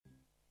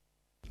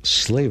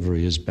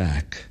Slavery is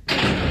back.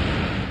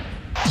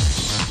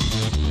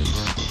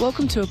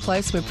 Welcome to a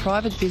place where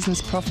private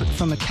business profit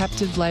from a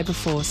captive labour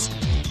force,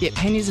 yet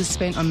pennies are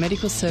spent on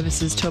medical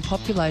services to a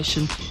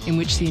population in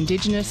which the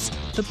Indigenous,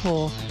 the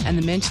poor and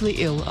the mentally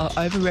ill are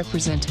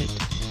overrepresented.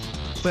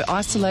 Where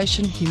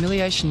isolation,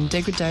 humiliation and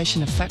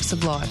degradation are facts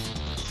of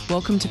life.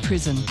 Welcome to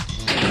prison.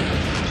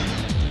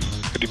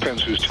 It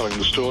depends who's telling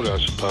the story, I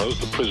suppose.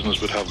 The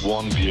prisoners would have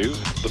one view,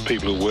 the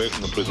people who work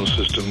in the prison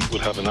system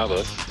would have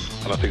another,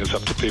 and I think it's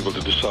up to people to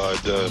decide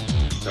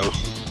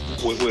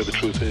where the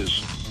truth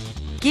is.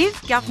 Give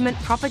government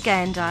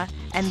propaganda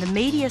and the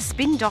media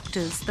spin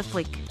doctors the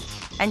flick.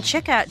 And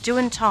check out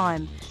Doin'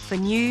 Time for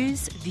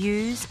news,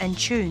 views and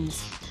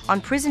tunes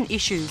on prison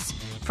issues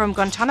from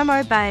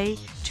Guantanamo Bay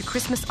to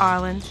Christmas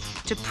Island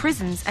to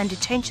prisons and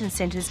detention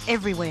centres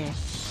everywhere.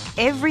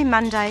 Every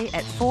Monday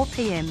at 4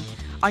 p.m.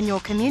 on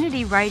your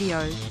community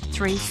radio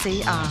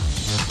 3CR.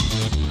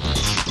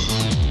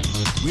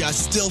 We are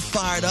still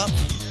fired up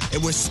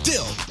and we're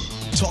still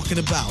talking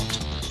about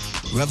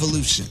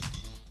revolution.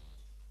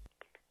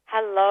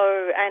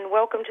 Hello and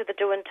welcome to the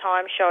Doin'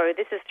 Time show.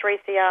 This is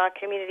 3CR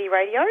Community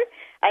Radio,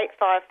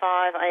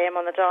 855 AM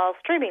on the dial,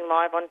 streaming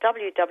live on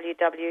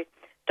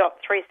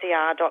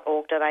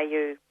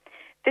www.3cr.org.au.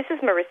 This is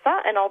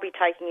Marissa and I'll be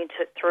taking you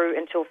through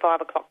until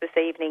 5 o'clock this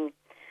evening.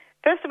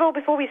 First of all,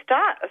 before we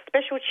start, a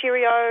special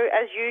cheerio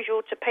as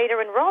usual to Peter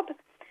and Rob,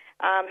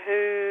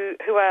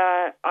 who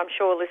are, I'm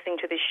sure, listening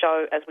to this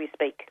show as we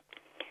speak.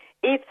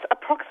 It's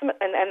approximate,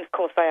 and of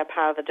course they are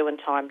part of the Doin'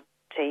 Time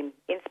team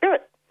in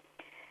spirit.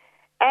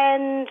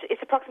 And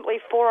it's approximately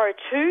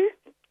 4:02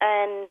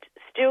 and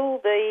still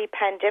the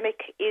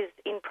pandemic is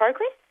in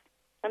progress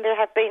and there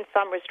have been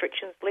some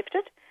restrictions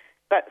lifted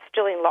but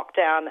still in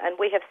lockdown, and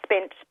we have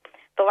spent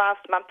the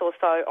last month or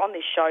so on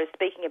this show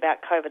speaking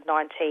about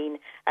COVID-19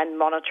 and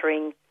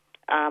monitoring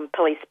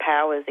police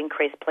powers,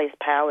 increased police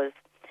powers.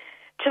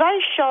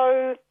 Today's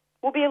show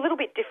will be a little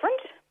bit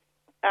different.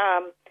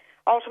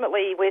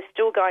 Ultimately, we're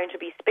still going to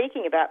be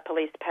speaking about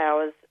police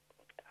powers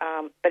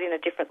but in a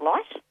different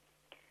light.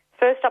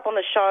 First up on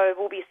the show,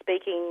 we'll be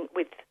speaking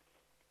with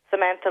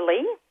Samantha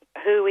Lee,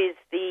 who is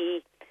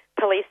the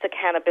Police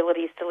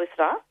Accountability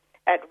Solicitor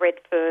at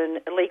Redfern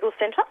Legal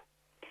Centre.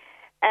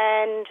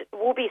 And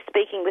we'll be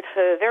speaking with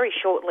her very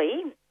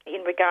shortly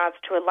in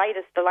regards to the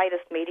latest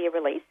media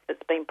release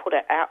that's been put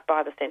out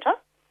by the centre.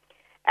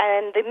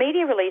 And the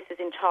media release is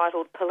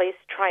entitled Police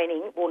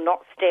Training Will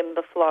Not Stem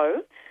the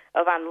Flow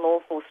of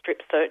Unlawful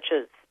Strip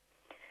Searches.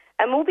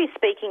 And we'll be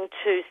speaking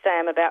to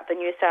Sam about the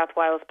New South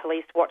Wales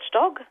Police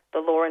Watchdog, the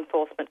Law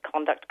Enforcement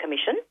Conduct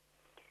Commission,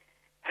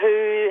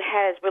 who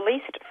has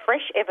released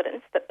fresh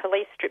evidence that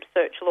police strip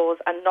search laws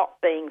are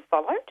not being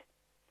followed.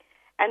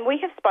 And we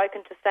have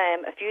spoken to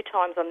Sam a few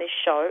times on this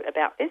show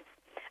about this.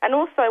 And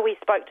also we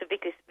spoke to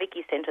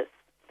Vicky Sentis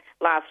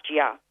last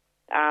year,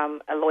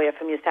 a lawyer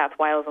from New South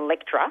Wales and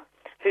lecturer,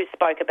 who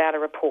spoke about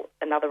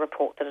another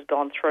report that had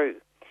gone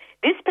through.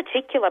 This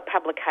particular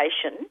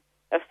publication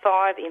of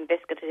 5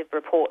 investigative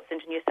reports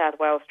into New South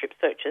Wales strip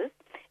searches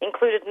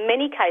included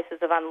many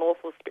cases of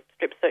unlawful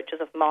strip searches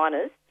of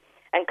minors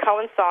and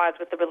coincides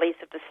with the release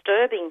of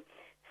disturbing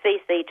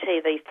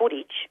CCTV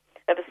footage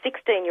of a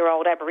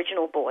 16-year-old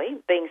Aboriginal boy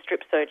being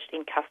strip searched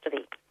in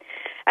custody.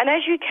 And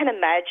as you can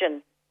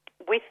imagine,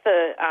 with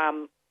the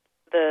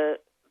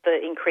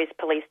increased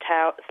police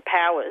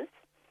powers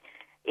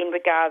in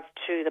regards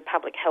to the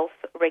public health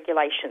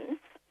regulations,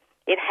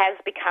 it has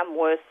become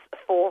worse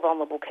for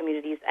vulnerable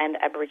communities and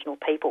Aboriginal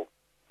people.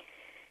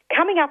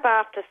 Coming up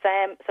after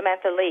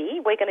Samantha Lee,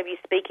 we're going to be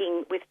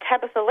speaking with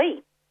Tabitha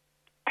Lee,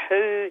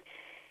 who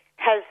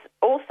has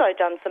also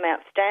done some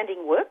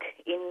outstanding work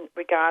in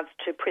regards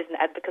to prison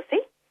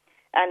advocacy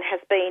and has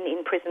been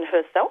in prison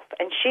herself,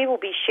 and she will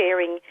be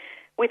sharing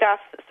with us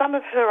some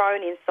of her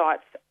own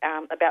insights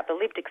about the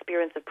lived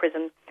experience of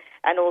prison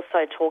and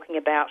also talking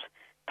about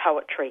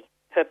poetry.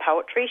 Her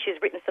poetry, she's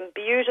written some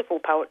beautiful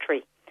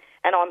poetry,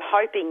 and I'm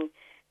hoping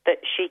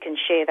that she can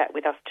share that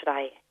with us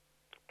today.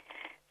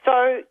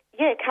 So,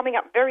 coming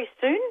up very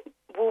soon,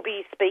 we'll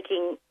be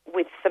speaking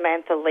with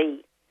Samantha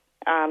Lee,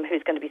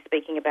 who's going to be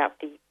speaking about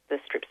the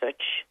strip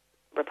search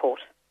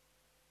report.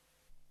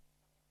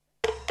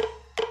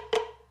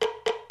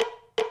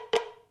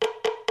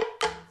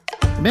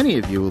 Many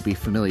of you will be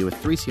familiar with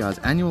 3CR's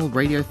annual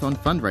Radiothon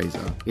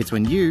fundraiser. It's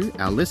when you,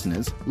 our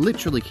listeners,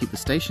 literally keep the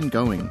station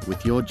going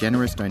with your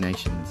generous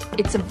donations.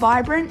 It's a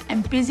vibrant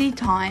and busy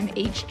time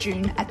each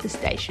June at the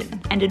station,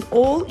 and an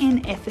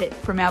all-in effort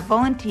from our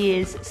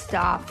volunteers,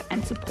 staff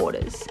and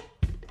supporters.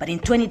 But in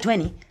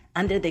 2020,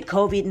 under the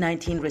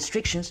COVID-19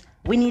 restrictions,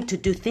 we need to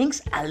do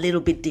things a little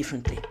bit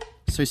differently.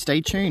 So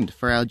stay tuned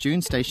for our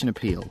June station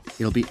appeal.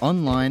 It'll be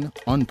online,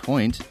 on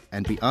point,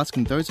 and be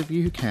asking those of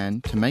you who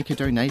can to make a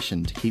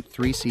donation to keep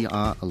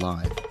 3CR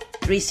alive.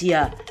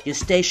 3CR, your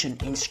station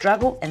in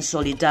struggle and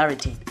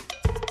solidarity.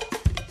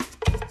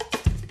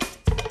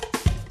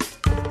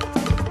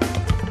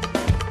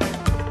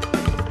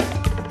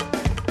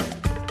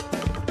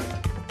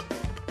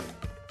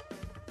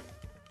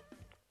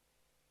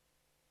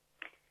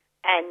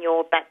 And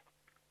you're back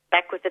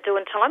back with the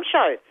Doing Time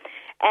show.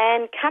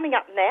 And coming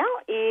up now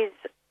is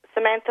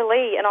Samantha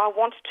Lee, and I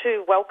want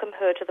to welcome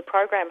her to the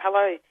program.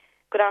 Hello.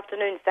 Good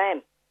afternoon,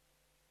 Sam.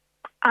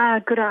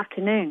 Good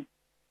afternoon.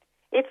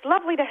 It's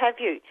lovely to have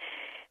you.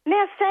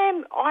 Now,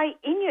 Sam, I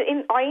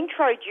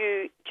introed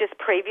you just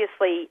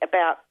previously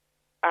about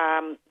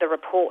the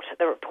reports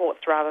that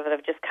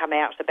have just come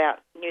out about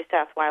New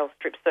South Wales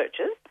strip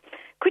searches.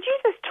 Could you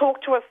just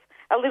talk to us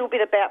a little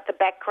bit about the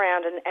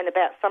background and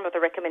about some of the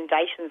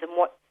recommendations and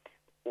what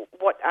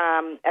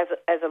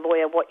as a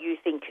lawyer, what you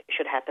think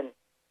should happen?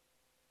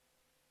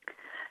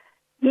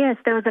 Yes,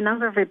 there was a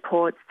number of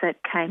reports that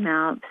came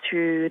out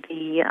through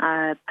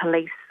the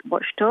police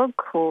watchdog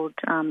called,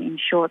 in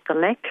short, the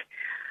LEC.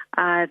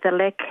 The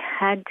LEC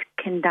had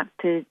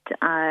conducted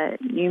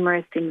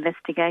numerous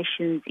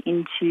investigations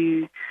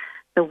into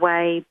the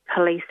way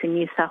police in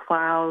New South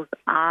Wales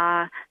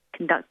are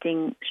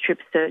conducting strip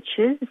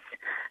searches.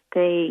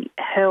 They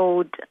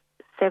held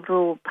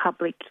several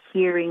public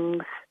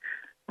hearings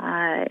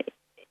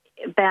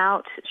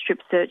about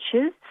strip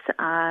searches.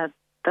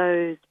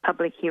 Those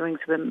public hearings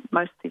were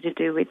mostly to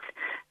do with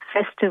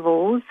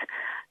festivals,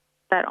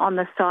 but on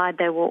the side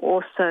they were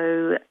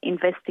also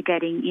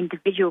investigating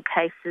individual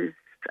cases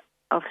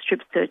of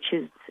strip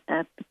searches,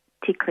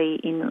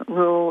 particularly in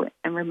rural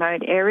and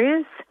remote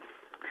areas.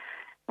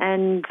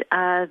 And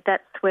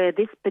that's where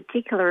this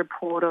particular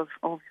report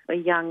of a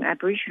young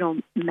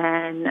Aboriginal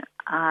man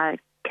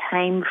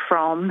came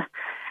from.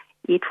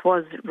 It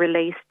was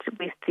released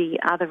with the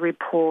other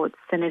reports,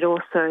 and it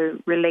also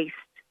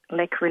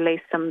LEC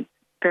released some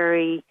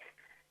very,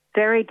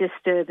 very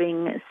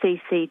disturbing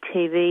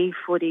CCTV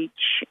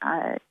footage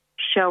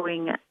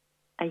showing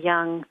a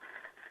young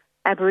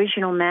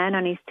Aboriginal man,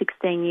 only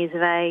 16 years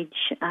of age,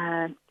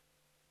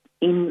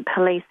 in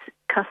police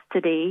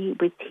custody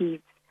with his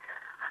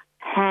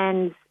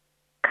hands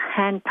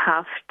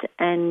handcuffed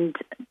and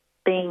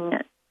being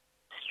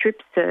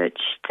strip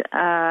searched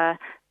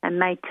and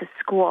made to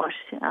squat.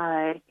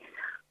 I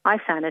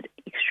found it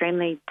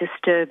extremely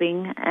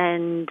disturbing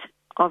and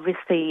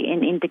obviously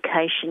an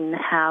indication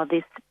how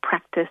this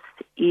practice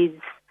is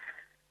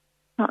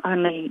not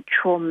only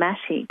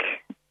traumatic,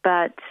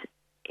 but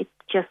it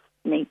just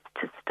needs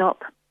to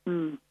stop.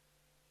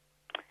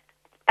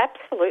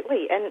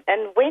 Absolutely. And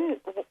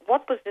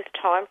what was this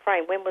time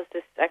frame? When was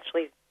this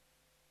actually?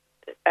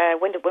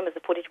 When was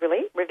the footage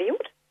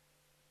revealed?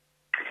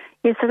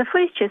 Yeah, so the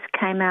footage just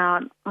came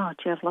out,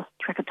 I've lost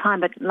track of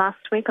time, but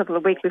last week or the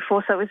week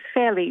before, so it was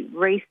fairly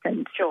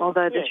recent,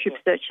 although the strip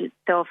search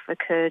itself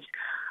occurred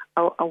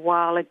a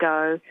while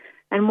ago.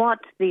 And what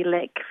the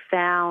LEC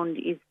found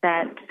is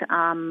that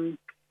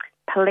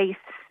police,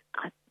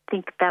 I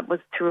think that was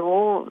through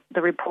all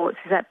the reports,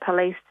 is that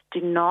police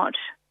do not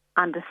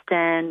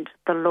understand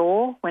the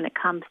law when it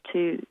comes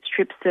to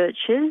strip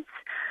searches,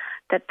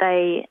 that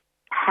they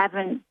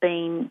haven't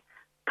been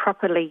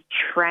properly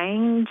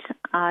trained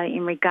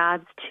in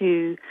regards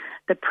to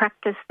the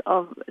practice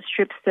of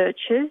strip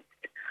searches.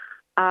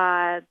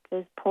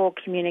 There's poor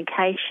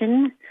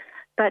communication,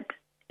 but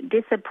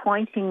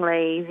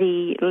disappointingly,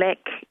 the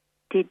LEC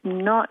did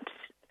not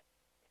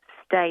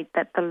state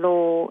that the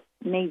law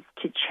needs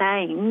to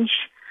change,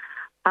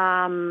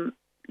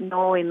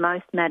 nor in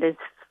most matters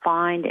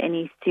find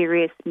any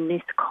serious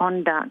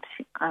misconduct,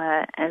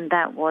 and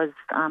that was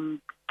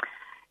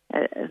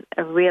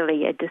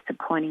really a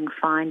disappointing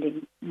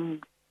finding.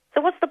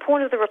 So what's the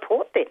point of the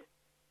report then?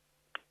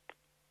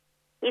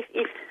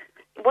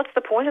 What's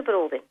the point of it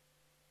all then?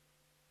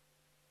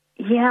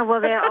 Yeah, well,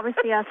 there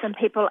obviously are some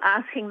people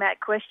asking that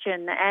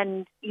question,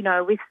 and,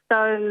 with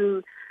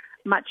so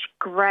much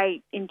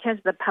great, in terms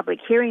of the public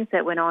hearings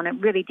that went on, it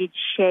really did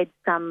shed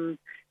some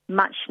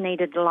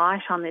much-needed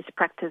light on this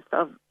practice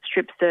of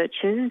strip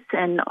searches,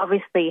 and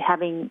obviously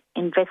having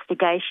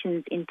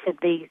investigations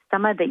into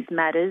some of these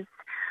matters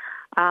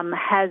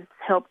has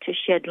helped to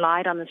shed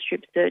light on the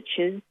strip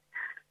searches.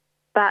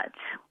 But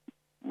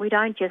we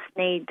don't just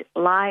need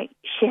light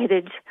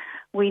shedded,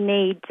 we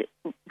need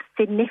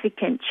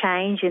significant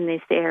change in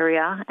this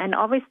area. And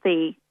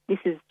obviously this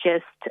is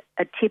just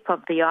a tip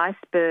of the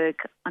iceberg.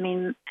 I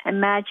mean,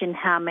 imagine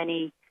how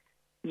many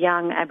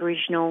young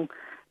Aboriginal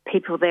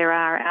people there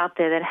are out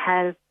there that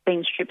have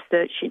been strip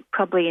searched,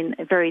 probably in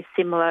a very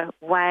similar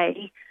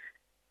way.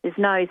 There's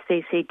no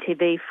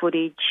CCTV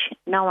footage.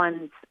 No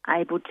one's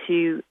able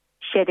to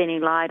shed any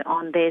light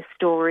on their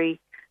story.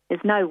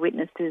 There's no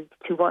witnesses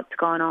to what's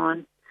gone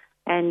on.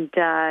 And,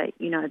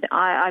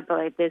 I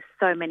believe there's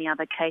so many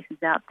other cases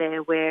out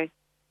there where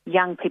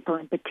young people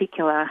in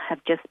particular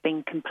have just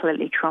been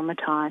completely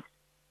traumatised.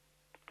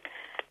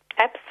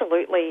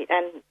 Absolutely.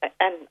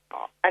 And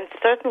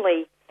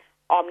certainly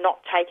I'm not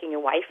taking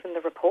away from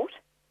the report.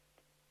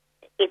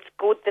 It's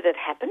good that it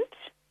happened,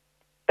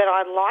 but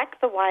I like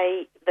the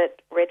way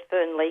that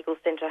Redfern Legal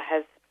Centre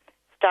has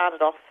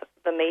started off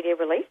the media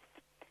release,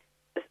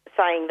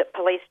 saying that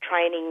police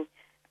training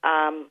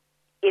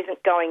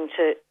isn't going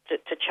to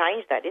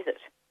change that, is it?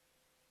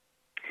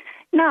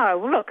 No,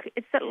 well, look,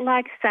 it's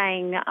like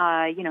saying,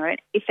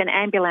 if an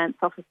ambulance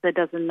officer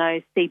doesn't know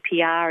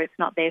CPR, it's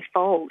not their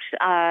fault.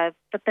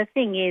 But the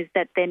thing is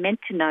that they're meant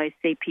to know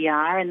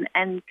CPR,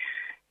 and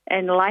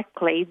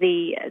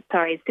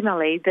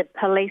similarly, the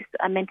police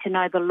are meant to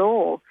know the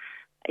law.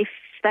 If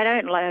they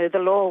don't know the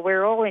law,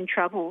 we're all in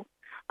trouble.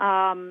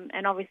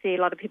 And obviously,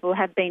 a lot of people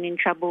have been in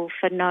trouble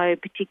for no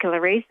particular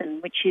reason,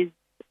 which is,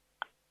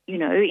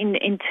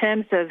 in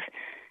terms of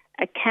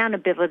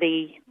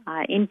accountability,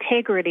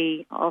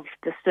 integrity of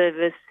the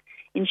service,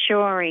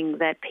 ensuring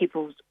that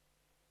people's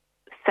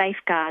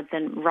safeguards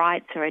and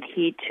rights are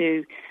adhered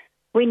to.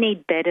 We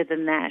need better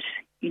than that.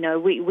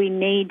 We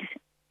need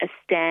a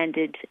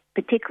standard,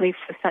 particularly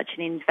for such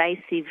an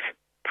invasive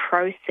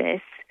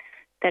process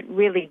that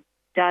really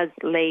does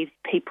leave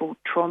people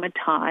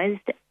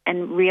traumatised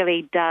and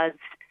really does.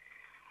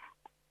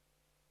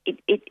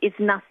 It's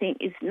nothing.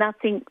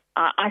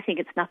 I think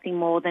it's nothing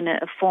more than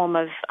a form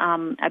of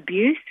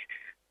abuse.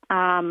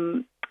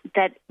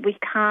 That we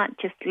can't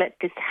just let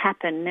this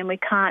happen, and we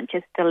can't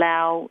just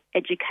allow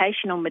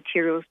educational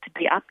materials to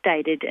be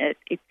updated.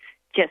 It's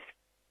just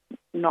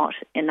not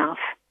enough.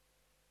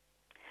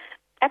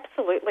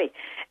 Absolutely.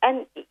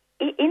 And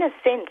in a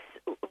sense,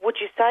 would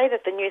you say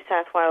that the New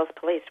South Wales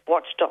Police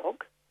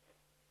Watchdog,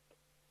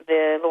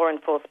 the Law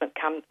Enforcement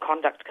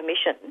Conduct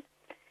Commission,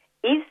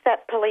 is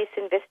that police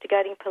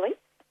investigating police?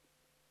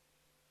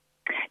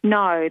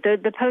 No,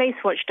 the Police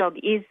Watchdog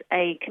is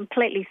a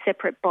completely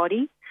separate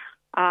body.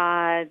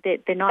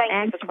 They're not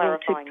answerable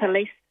to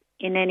police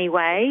in any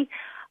way.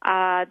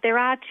 There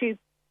are two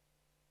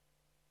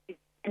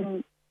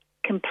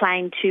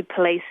complain to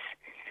police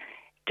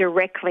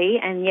directly,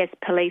 and yes,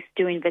 police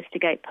do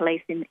investigate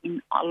police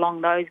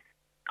along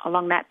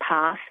that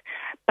path.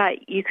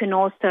 But you can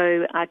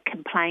also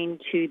complain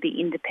to the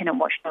Independent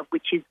Watchdog,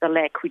 which is the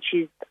LEC, which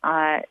is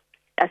a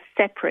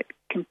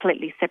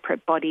completely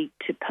separate body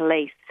to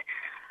police.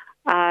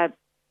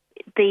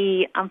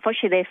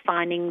 Unfortunately, their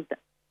findings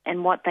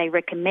and what they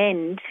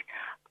recommend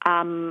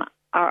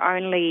are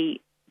only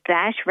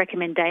that,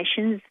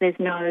 recommendations. There's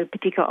no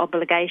particular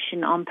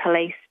obligation on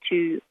police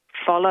to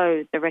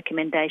follow the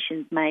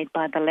recommendations made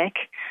by the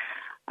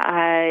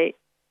LEC.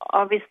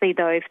 Obviously,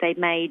 though, if they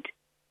made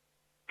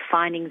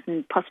findings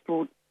and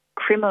possible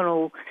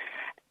criminal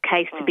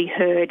case to be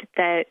heard,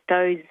 that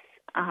those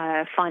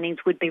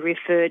findings would be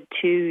referred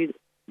to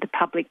the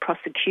public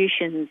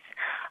prosecutions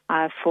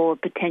for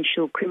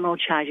potential criminal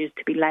charges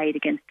to be laid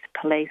against the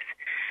police.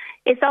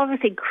 It's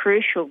obviously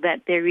crucial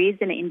that there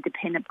is an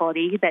independent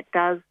body that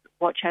does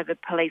watch over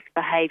police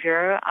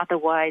behaviour,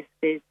 otherwise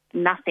there's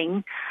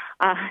nothing.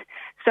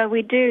 So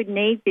we do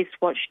need this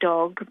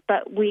watchdog,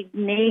 but we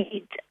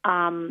need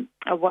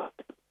a watchdog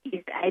that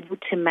is able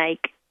to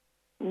make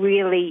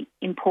really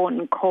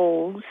important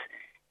calls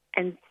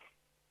and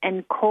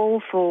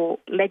call for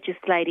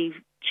legislative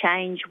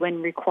change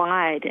when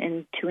required,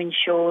 and to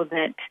ensure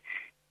that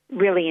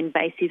really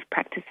invasive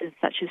practices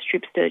such as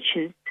strip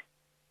searches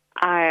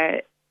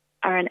are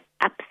an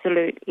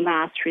absolute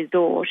last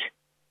resort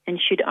and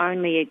should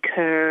only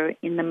occur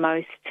in the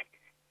most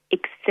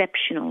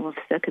exceptional of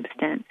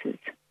circumstances.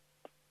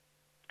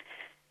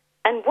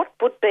 And what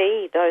would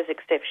be those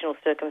exceptional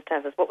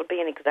circumstances? What would be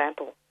an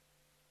example?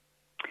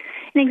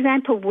 An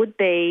example would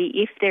be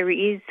if there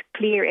is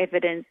clear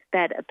evidence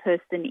that a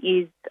person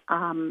is,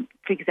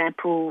 for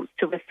example,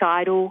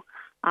 suicidal.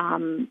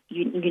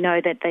 You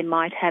know that they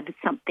might have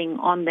something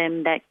on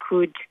them that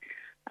could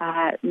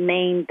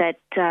mean that,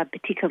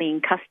 particularly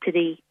in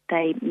custody,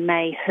 they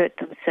may hurt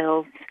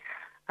themselves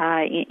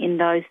in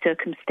those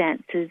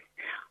circumstances.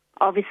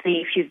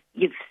 Obviously, if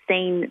you've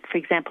seen, for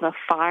example, a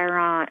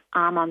firearm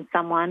on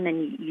someone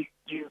and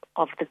you're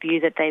of the view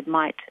that they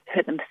might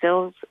hurt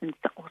themselves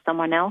or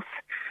someone else,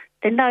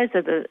 then those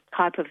are the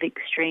type of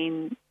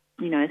extreme,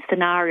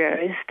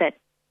 scenarios that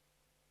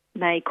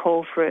may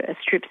call for a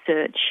strip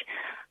search.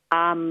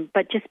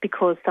 But just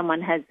because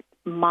someone has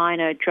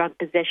minor drug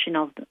possession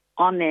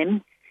on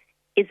them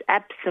is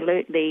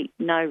absolutely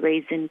no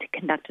reason to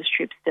conduct a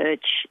strip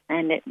search,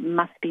 and it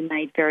must be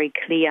made very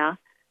clear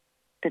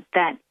that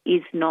that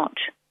is not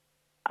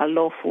a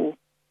lawful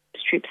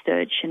strip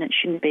search and it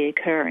shouldn't be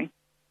occurring.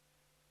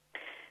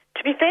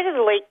 To be fair to the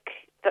LEC,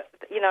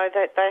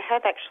 they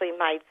have actually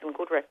made some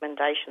good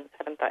recommendations,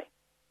 haven't they?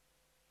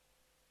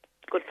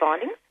 Good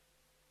findings?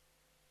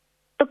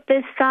 Look,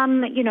 there's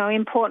some,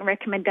 important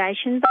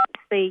recommendations.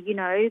 Obviously,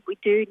 we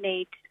do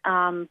need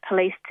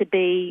police to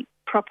be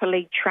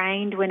properly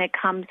trained when it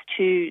comes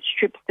to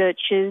strip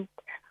searches.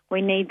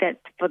 We need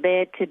that for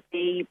there to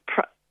be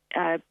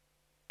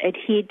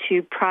adhered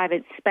to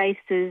private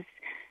spaces.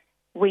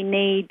 We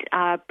need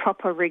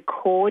proper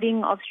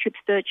recording of strip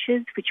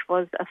searches, which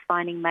was a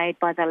finding made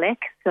by the LEC.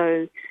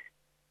 So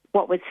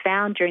what was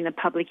found during the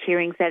public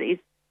hearings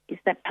is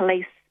that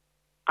police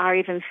are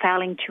even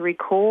failing to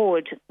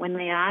record when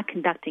they are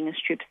conducting a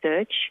strip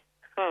search.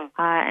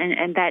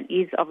 And that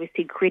is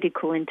obviously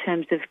critical in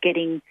terms of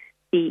getting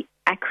the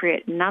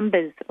accurate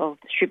numbers of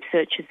strip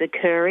searches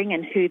occurring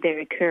and who they're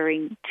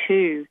occurring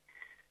to.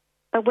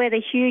 But where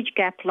the huge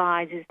gap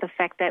lies is the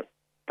fact that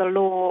the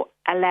law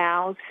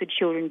allows for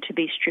children to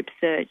be strip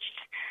searched.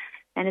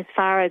 And as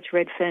far as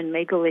Redfern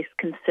Legal is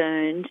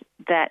concerned,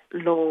 that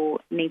law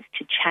needs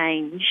to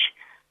change.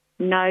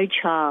 No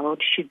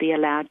child should be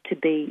allowed to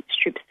be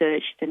strip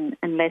searched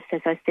unless,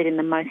 as I said, in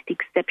the most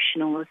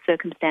exceptional of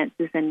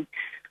circumstances and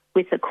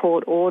with a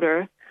court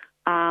order,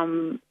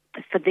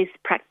 for this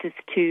practice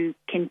to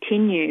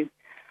continue.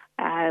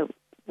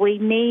 We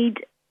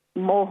need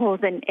more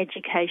than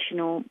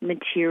educational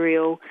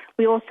material.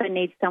 We also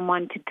need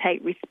someone to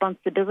take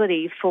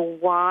responsibility for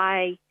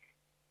why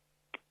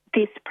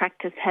this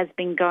practice has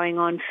been going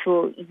on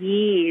for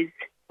years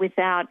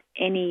without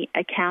any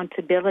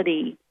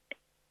accountability.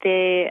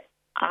 There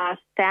are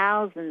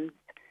thousands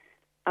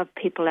of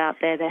people out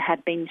there that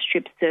have been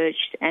strip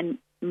searched and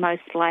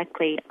most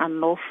likely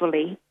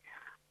unlawfully,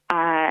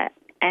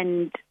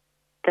 and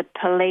the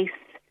police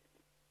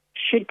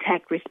should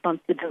take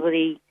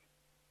responsibility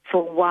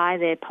for why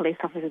their police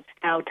officers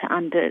fail to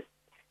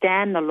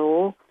understand the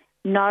law,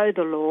 know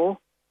the law,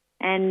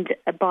 and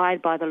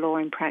abide by the law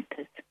in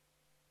practice.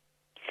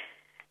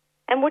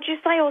 And would you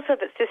say also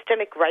that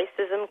systemic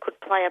racism could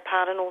play a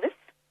part in all this?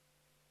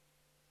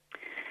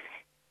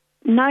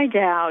 No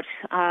doubt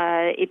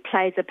it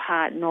plays a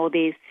part in all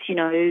this. You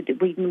know,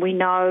 we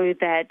know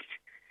that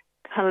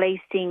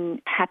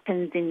policing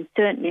happens in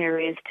certain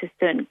areas to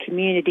certain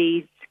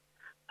communities.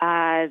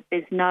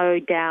 There's no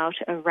doubt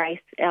a race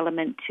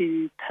element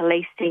to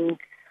policing.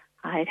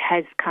 It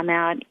has come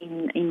out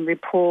in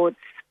reports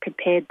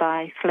prepared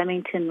by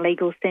Flemington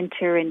Legal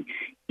Centre and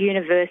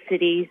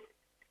universities.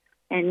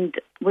 And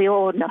we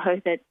all know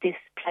that this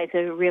plays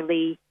a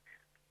really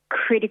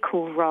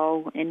critical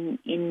role in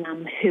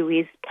who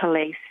is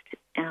policed.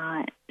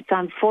 It's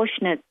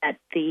unfortunate that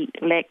the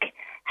LEC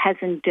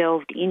hasn't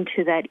delved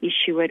into that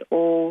issue at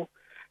all.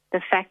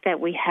 The fact that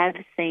we have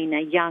seen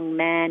a young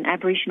man,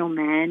 Aboriginal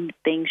man,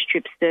 being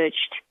strip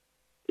searched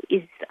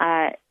is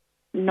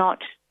not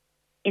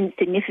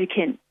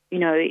insignificant. You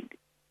know,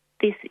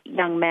 this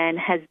young man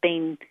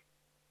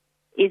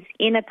is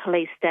in a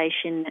police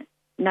station,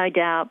 no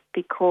doubt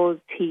because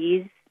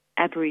he is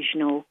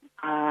Aboriginal,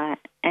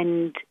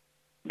 and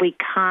we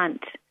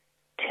can't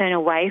turn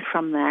away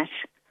from that.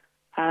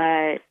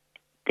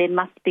 There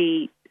must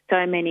be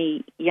so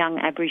many young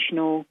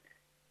Aboriginal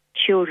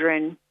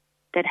children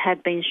that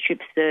have been strip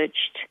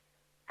searched,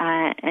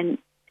 and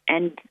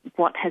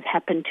what has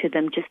happened to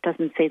them just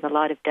doesn't see the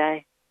light of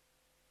day.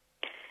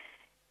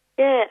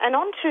 Yeah, and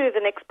on to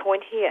the next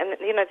point here, and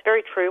you know it's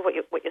very true what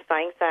you're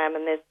saying, Sam.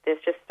 And there's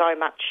just so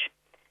much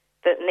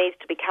that needs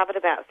to be covered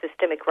about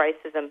systemic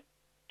racism,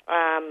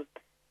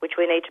 which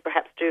we need to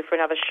perhaps do for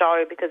another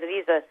show because it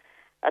is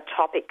a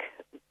topic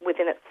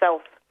within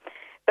itself.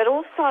 But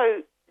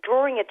also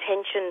drawing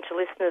attention to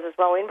listeners as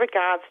well in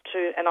regards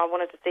to, and I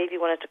wanted to see if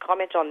you wanted to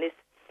comment on this,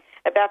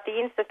 about the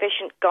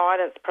insufficient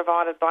guidance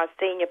provided by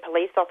senior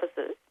police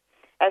officers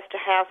as to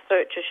how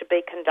searches should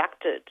be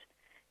conducted.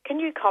 Can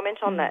you comment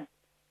on that?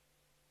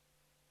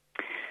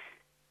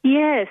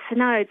 Yes,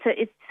 no,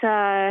 it's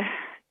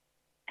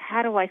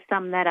how do I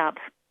sum that up?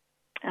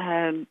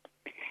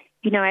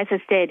 You know, as I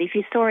said, if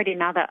you saw it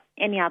in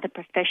any other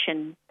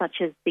profession,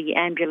 such as the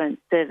ambulance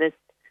service,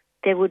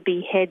 there would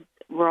be heads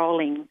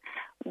rolling.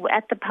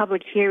 At the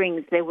public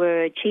hearings, there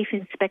were chief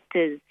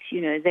inspectors,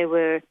 you know, there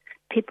were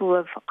people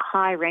of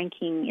high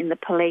ranking in the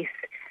police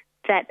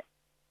that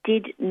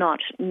did not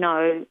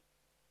know,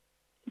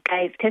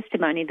 gave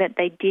testimony that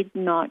they did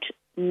not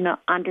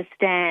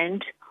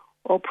understand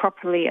or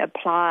properly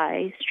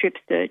apply strip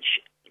search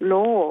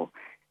law.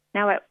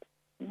 Now, at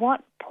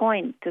what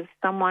point does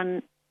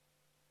someone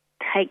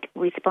take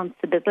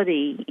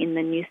responsibility in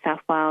the New South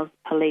Wales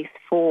Police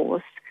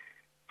Force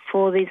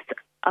for this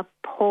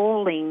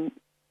appalling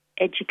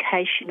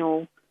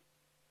educational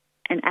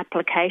and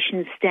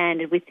application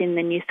standard within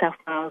the New South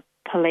Wales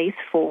Police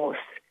Force?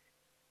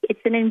 It's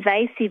an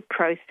invasive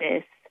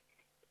process.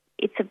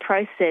 It's a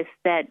process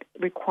that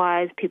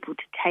requires people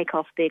to take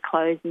off their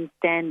clothes and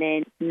stand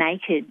there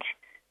naked.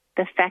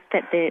 The fact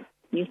that the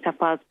New South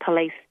Wales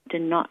Police do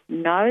not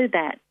know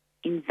that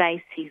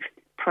invasive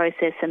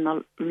process and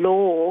the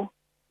law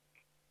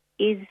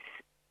is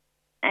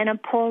an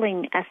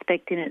appalling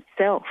aspect in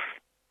itself.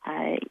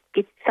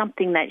 It's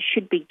something that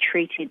should be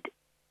treated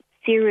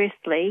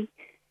seriously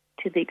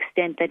to the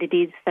extent that it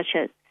is such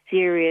a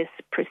serious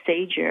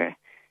procedure,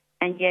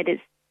 and yet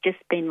it's just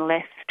been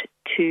left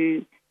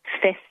to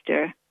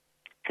fester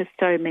for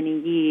so many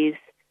years.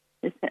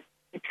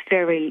 It's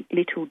very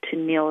little to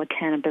nil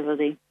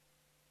accountability.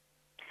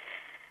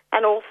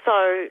 And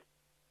also,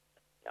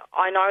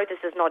 I know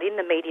this is not in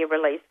the media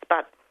release,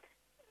 but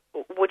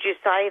would you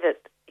say that,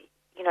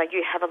 you know,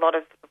 you have a lot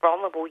of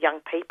vulnerable young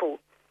people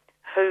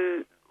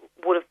who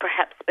would have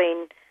perhaps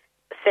been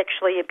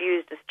sexually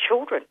abused as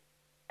children,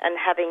 and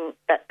having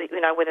that,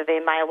 you know, whether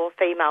they're male or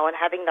female, and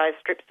having those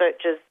strip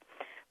searches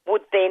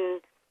would then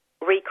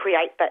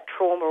recreate that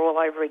trauma all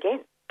over again?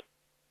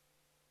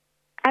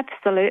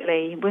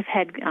 Absolutely. We've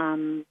had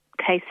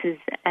cases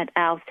at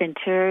our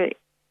centre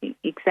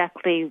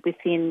exactly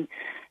within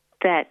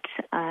that,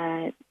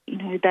 you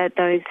know,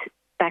 those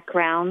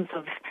backgrounds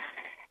of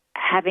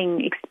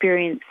having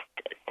experienced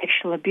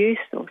sexual abuse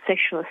or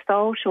sexual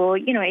assault, or,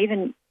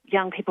 even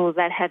young people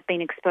that have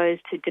been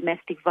exposed to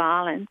domestic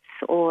violence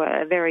or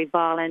a very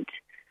violent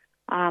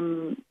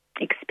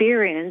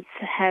experience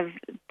have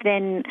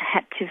then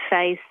had to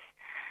face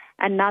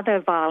another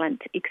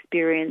violent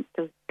experience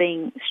of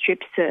being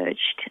strip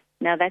searched.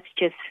 Now that's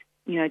just,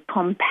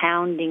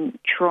 compounding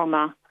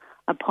trauma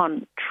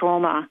upon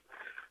trauma.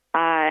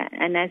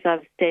 And as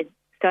I've said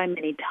so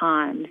many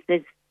times,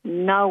 there's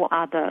no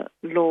other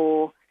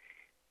law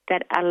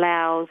that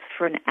allows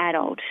for an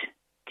adult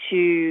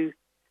to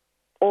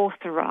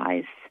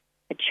authorise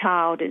a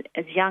child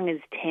as young as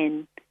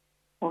 10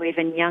 or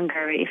even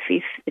younger,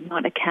 if they're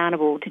not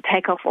accountable, to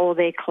take off all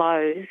their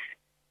clothes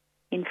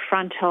in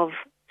front of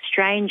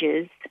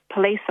strangers,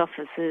 police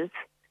officers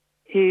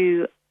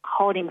who,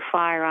 holding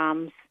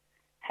firearms,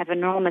 have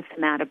enormous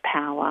amount of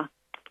power.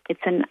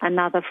 It's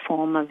another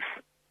form of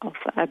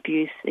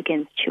abuse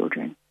against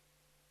children.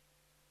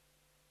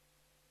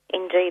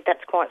 Indeed,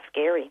 that's quite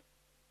scary.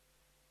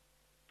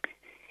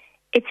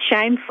 It's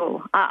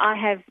shameful. I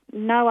have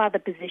no other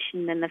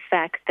position than the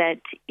fact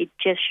that it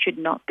just should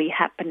not be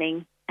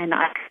happening, and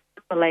I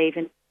believe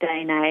in this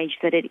day and age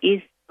that it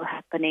is still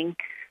happening,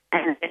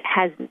 and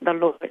the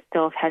law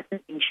itself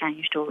hasn't been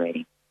changed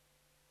already.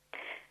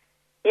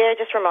 Yeah, it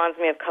just reminds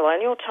me of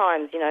colonial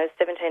times,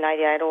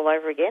 1788 all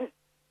over again.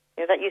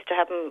 That used to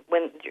happen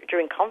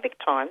during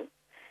convict times.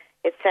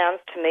 It sounds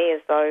to me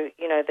as though,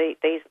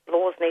 these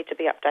laws need to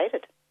be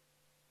updated.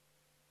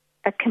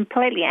 A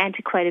completely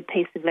antiquated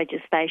piece of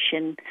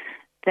legislation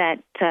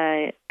that,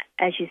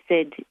 as you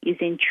said, is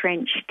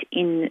entrenched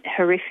in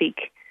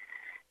horrific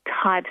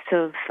types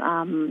of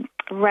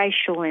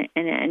racial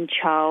and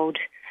child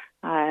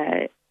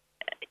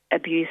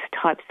abuse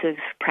types of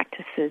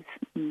practices.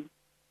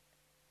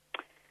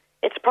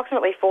 It's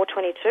approximately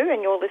 4:22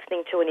 and you're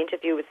listening to an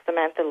interview with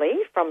Samantha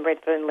Lee from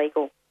Redfern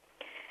Legal.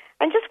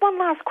 And just one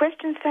last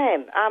question,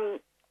 Sam.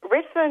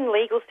 Redfern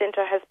Legal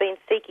Centre has been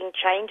seeking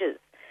changes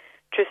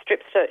to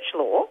strip search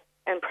law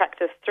and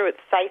practice through its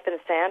Safe and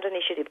Sound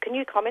initiative. Can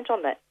you comment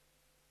on that?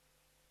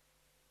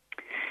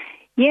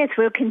 Yes,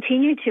 we'll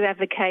continue to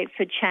advocate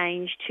for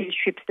change to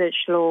strip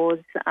search laws.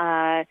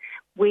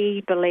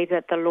 We believe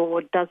that the law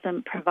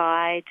doesn't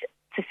provide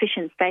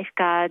sufficient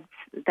safeguards,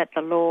 that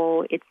the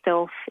law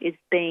itself is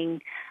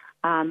being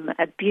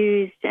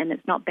abused and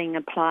it's not being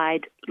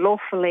applied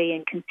lawfully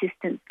and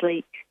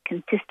consistently.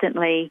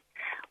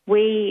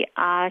 We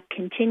are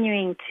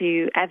continuing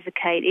to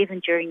advocate, even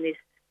during this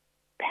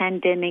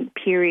pandemic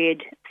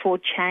period, for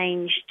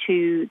change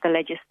to the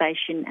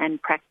legislation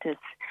and practice.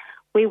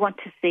 We want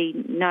to see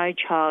no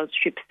child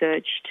strip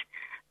searched.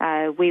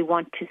 We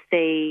want to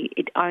see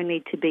it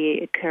only to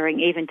be occurring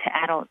even to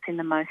adults in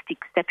the most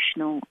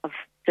exceptional of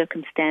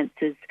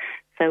circumstances.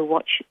 So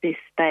watch this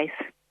space.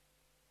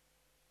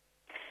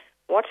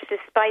 Watch this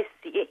space,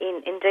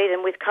 indeed,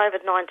 and with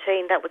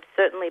COVID-19, that would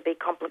certainly be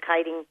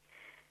complicating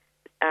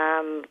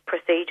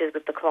procedures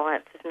with the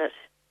clients, isn't it?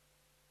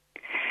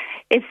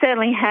 It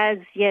certainly has,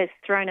 yes,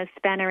 thrown a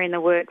spanner in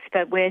the works,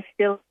 but we're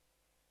still...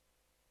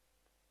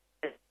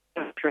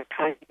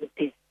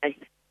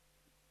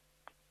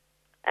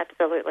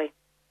 Absolutely.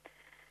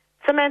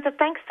 Samantha,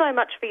 thanks so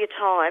much for your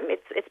time.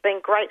 It's been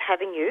great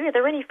having you. Are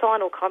there any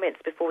final comments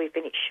before we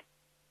finish?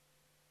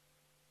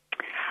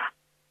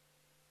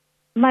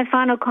 My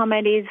final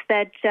comment is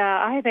that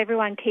I hope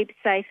everyone keeps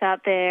safe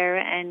out there,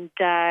 and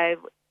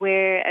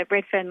we're at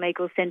Redfern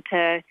Legal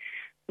Centre.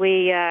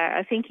 We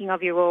are thinking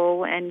of you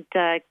all and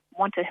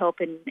want to help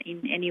in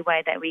any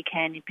way that we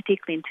can,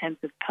 particularly in terms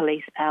of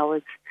police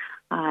powers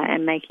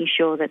and making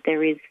sure that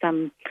there is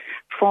some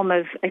form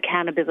of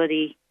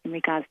accountability in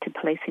regards to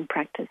policing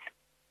practice.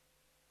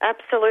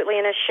 Absolutely,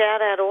 and a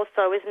shout out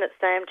also, isn't it,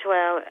 Sam, to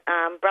our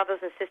brothers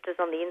and sisters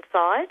on the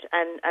inside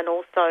and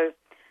also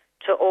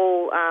to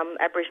all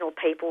Aboriginal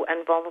people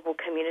and vulnerable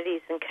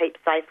communities, and keep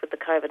safe with the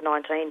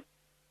COVID-19.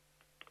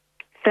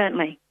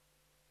 Certainly.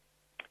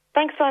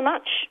 Thanks so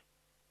much.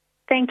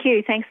 Thank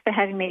you. Thanks for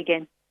having me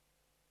again.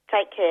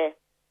 Take care.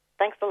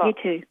 Thanks a lot. You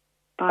too.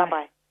 Bye.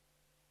 Bye-bye.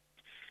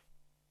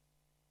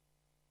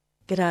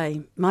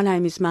 G'day, my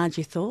name is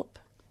Margie Thorpe.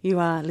 You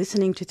are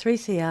listening to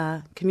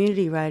 3CR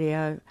Community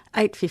Radio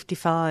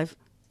 855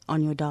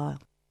 on your dial.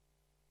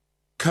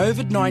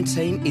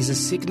 COVID-19 is a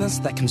sickness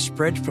that can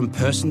spread from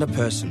person to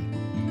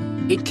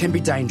person. It can be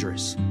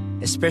dangerous,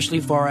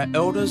 especially for our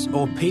elders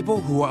or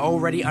people who are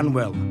already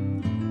unwell.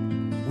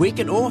 We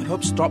can all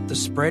help stop the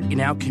spread in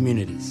our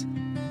communities.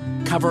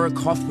 Cover a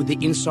cough with the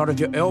inside of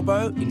your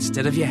elbow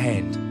instead of your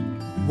hand.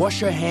 Wash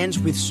your hands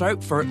with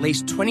soap for at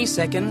least 20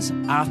 seconds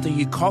after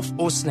you cough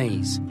or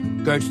sneeze.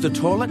 Go to the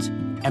toilet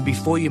and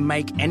before you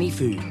make any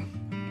food.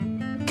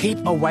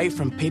 Keep away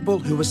from people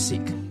who are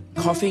sick,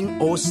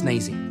 coughing or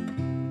sneezing.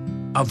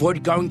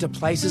 Avoid going to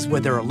places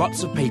where there are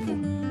lots of people.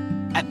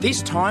 At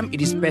this time,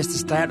 it is best to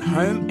stay at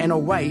home and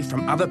away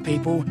from other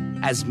people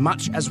as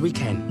much as we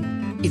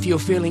can. If you're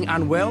feeling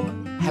unwell,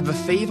 have a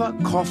fever,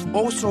 cough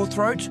or sore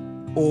throat,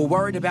 or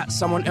worried about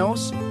someone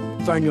else,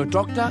 Phone your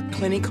doctor,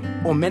 clinic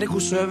or medical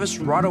service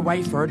right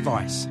away for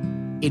advice.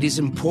 It is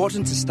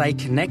important to stay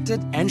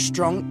connected and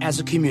strong as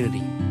a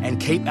community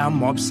and keep our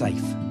mob safe.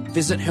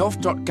 Visit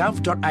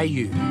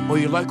health.gov.au or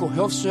your local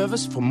health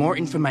service for more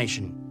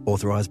information.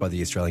 Authorised by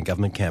the Australian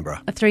Government,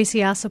 Canberra. A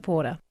 3CR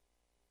supporter.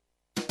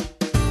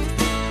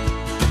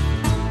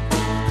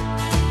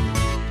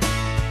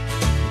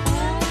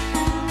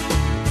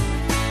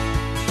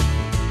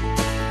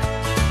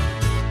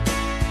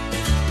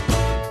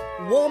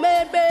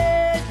 Woman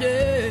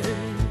better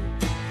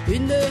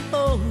in the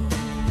home,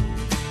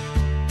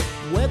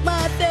 work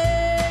my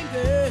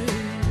fingers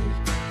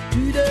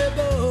to the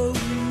bone.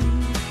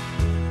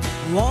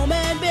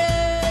 Woman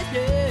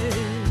better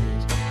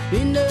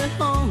in the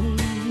home,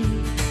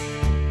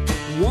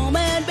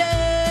 woman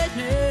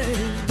better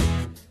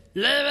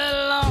live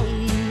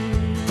alone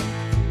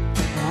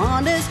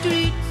on the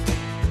streets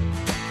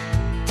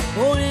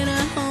or in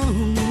a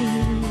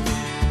home.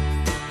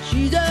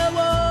 She's a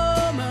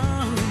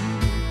woman,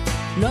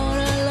 not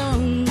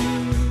alone,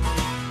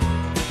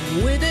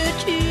 with her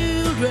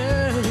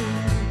children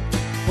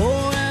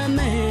or a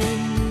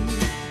man.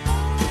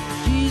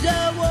 She's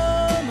a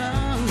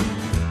woman,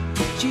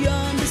 she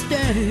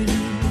understands.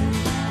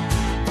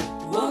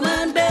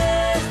 Woman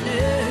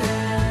business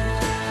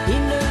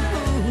in the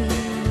home,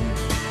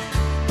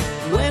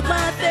 work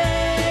my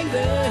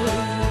fingers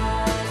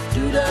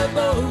to the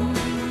bone.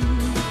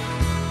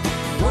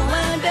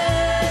 Woman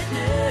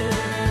business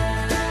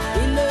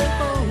in the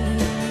home,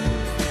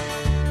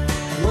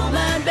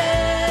 woman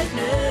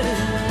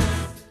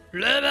business,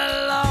 live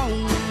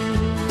alone.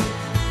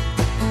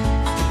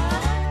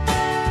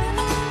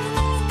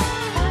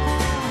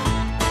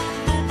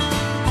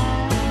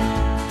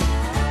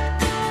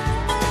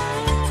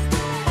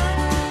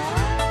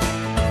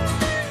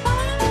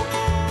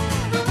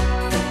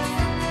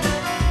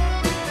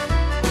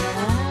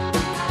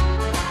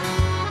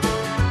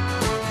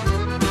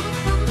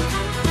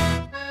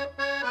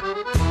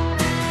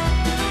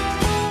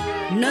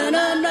 No,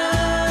 no, no,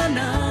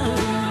 no,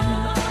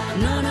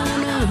 no, no, no,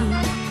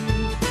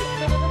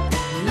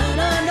 no, no,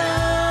 no, no,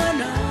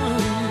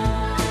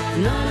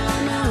 no, no,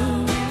 no,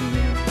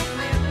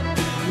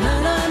 no,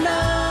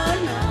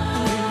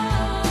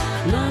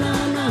 no, no,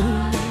 no.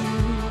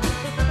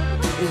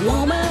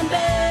 Woman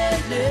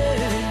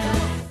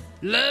business,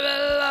 live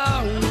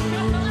alone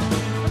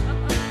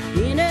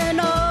in an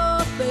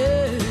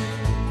office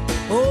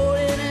or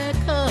in a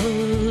car.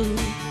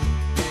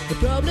 The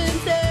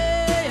problems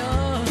they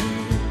are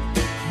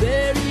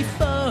very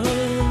far.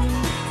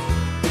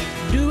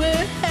 Do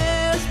it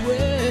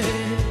elsewhere,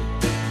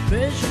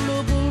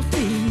 fashionable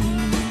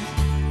things.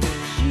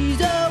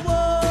 She's a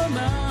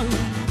woman,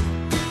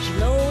 she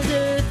knows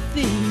her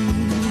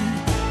thing.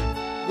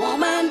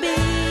 Woman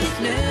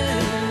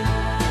business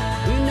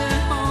in the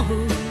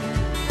home,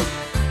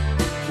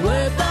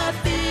 work my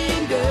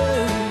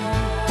finger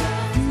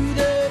to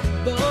the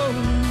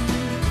bone.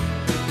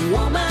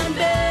 Woman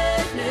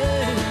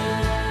business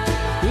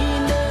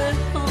in the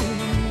home,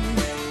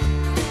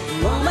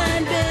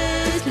 woman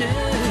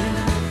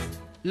business,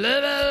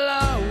 live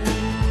alone.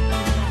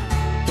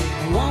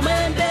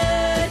 Woman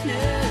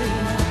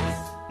business,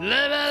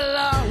 live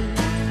alone.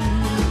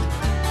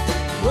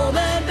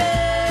 Woman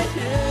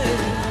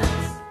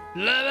business,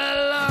 live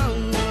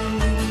alone.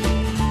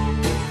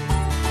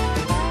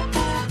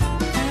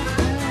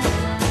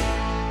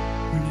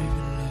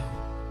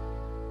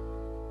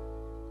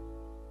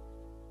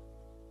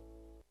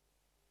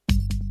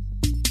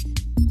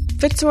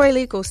 Fitzroy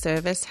Legal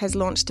Service has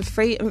launched a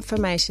free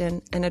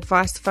information and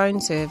advice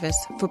phone service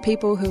for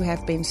people who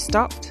have been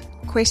stopped,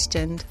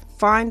 questioned,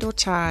 fined or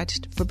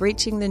charged for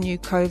breaching the new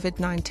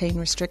COVID-19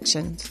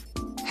 restrictions.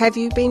 Have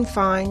you been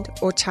fined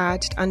or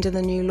charged under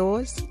the new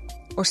laws?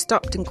 Or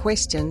stopped and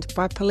questioned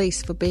by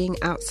police for being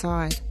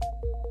outside?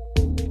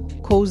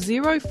 Call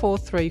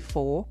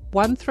 0434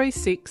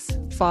 136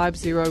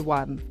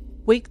 501.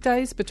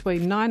 Weekdays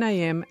between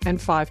 9am and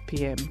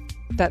 5pm.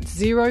 That's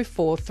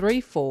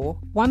 0434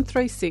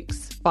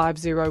 136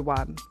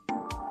 501.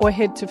 Or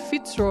head to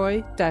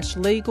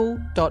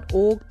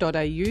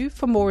fitzroy-legal.org.au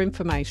for more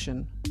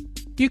information.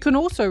 You can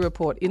also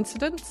report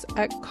incidents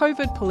at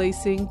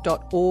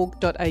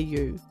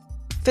covidpolicing.org.au.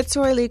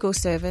 Fitzroy Legal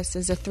Service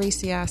is a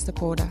 3CR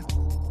supporter.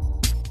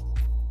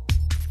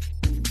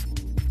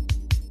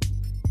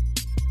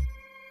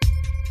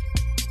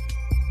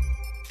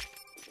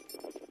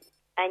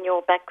 And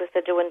you're back with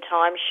the Doing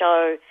Time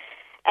show.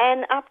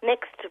 And up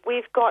next,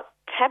 we've got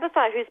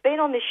Tabitha, who's been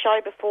on this show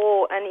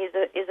before and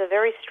is a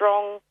very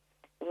strong,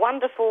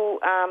 wonderful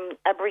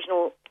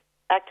Aboriginal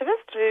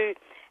activist who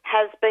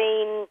has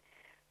been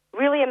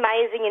really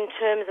amazing in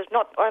terms of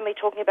not only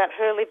talking about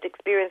her lived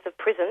experience of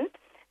prison,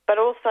 but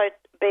also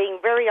being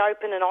very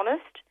open and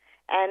honest.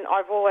 And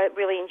I've always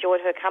really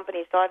enjoyed her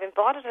company. So I've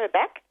invited her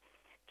back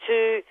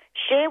to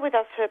share with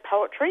us her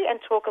poetry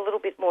and talk a little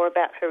bit more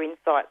about her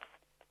insights.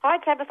 Hi,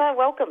 Tabitha.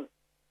 Welcome.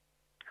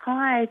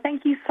 Hi,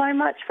 thank you so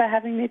much for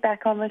having me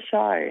back on the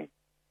show.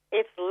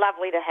 It's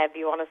lovely to have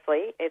you,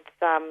 honestly. It's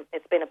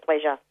been a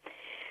pleasure.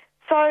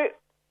 So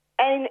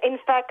And in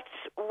fact,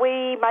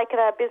 we make it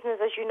our business,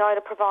 as you know,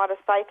 to provide a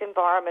safe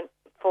environment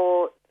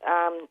for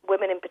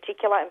women in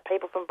particular and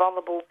people from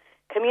vulnerable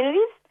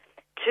communities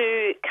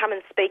to come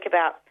and speak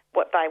about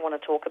what they want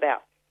to talk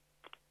about.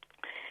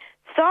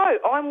 So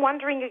I'm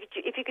wondering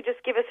if you could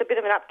just give us a bit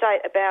of an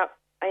update about,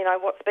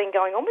 what's been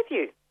going on with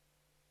you.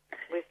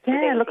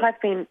 Look, I've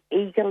been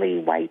eagerly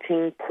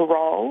waiting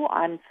parole.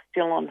 I'm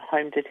still on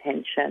home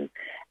detention,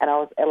 and I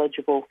was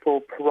eligible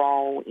for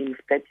parole in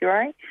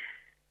February.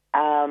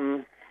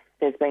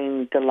 There's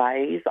been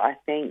delays. I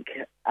think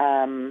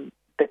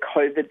the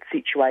COVID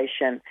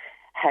situation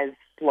has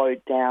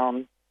slowed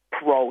down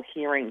parole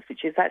hearings,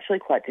 which is actually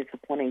quite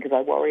disappointing because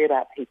I worry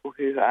about people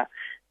who are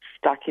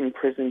stuck in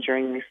prison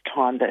during this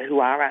time who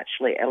are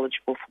actually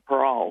eligible for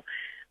parole,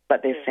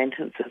 but their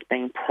sentence is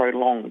being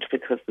prolonged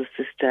because the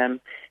system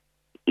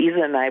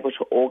isn't able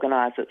to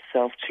organise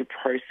itself to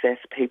process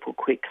people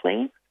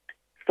quickly.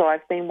 So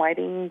I've been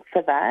waiting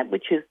for that,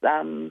 which is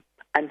I'm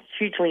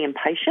hugely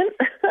impatient.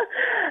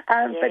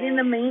 But in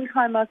the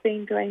meantime, I've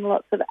been doing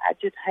lots of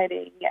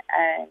agitating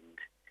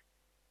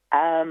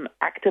and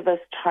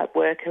activist-type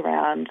work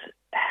around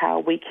how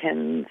we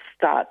can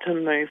start to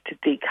move to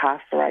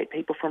decarcerate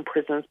people from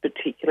prisons,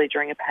 particularly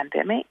during a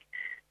pandemic.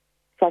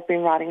 So I've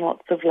been writing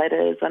lots of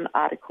letters and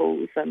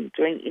articles and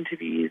doing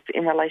interviews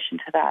in relation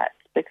to that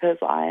because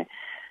I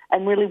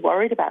am really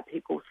worried about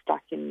people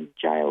stuck in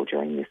jail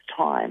during this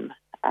time,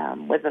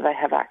 whether they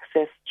have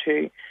access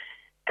to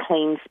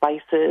clean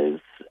spaces,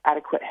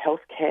 adequate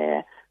health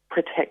care,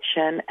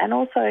 protection, and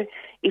also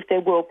if their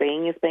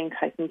well-being is being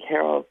taken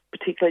care of,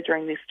 particularly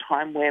during this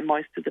time where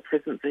most of the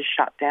prisons are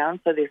shut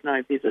down, so there's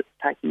no visits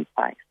taking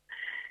place.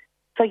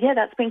 So,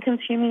 that's been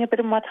consuming a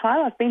bit of my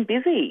time. I've been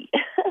busy.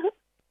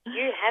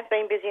 You have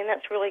been busy, and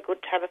that's really good,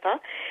 Tabitha.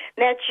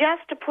 Now,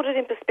 just to put it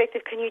in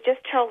perspective, can you just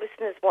tell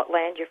listeners what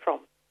land you're from?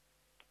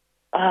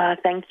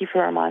 Thank you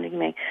for reminding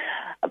me.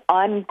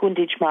 I'm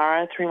Gunditj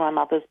Mara through my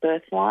mother's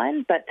birth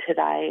line, but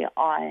today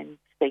I'm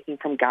speaking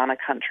from Kaurna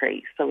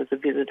country, so as a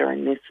visitor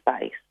in this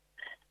space,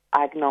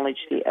 I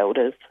acknowledge the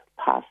elders,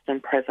 past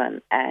and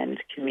present,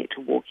 and commit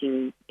to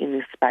walking in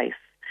this space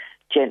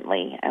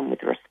gently and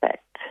with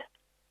respect.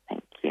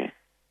 Thank you.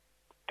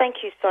 Thank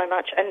you so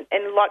much. And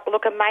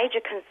look, a major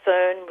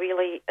concern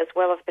really, as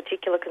well as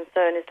particular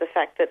concern, is the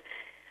fact that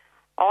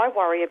I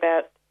worry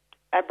about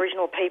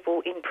Aboriginal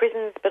people in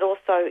prisons, but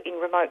also in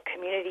remote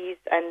communities,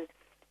 and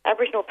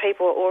Aboriginal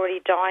people are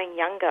already dying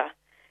younger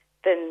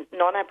than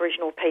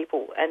non-Aboriginal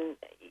people. And,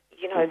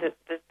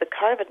 the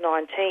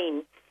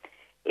COVID-19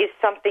 is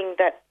something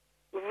that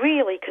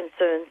really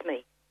concerns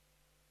me.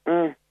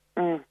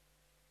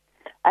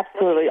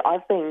 Absolutely.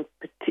 I've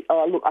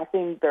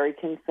been very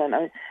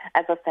concerned.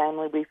 As a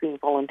family, we've been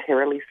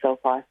voluntarily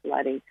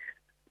self-isolating,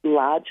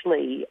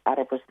 largely out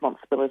of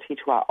responsibility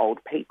to our old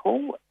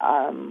people.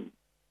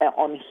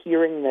 On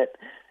hearing that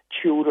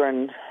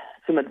children,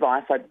 some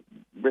advice I'd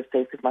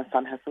received because my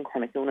son has some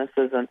chronic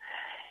illnesses, and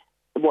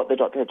what the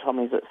doctor had told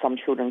me is that some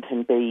children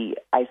can be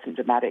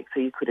asymptomatic, so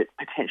you could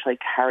potentially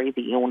carry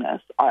the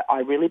illness. I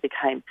really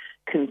became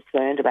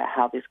concerned about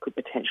how this could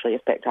potentially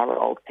affect our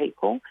old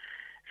people.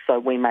 So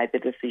we made the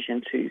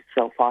decision to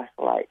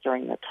self-isolate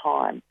during the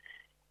time.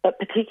 But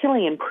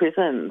particularly in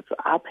prisons,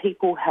 our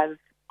people have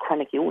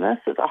chronic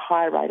illnesses, a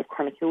higher rate of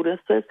chronic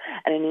illnesses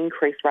and an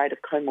increased rate of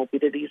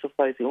comorbidities of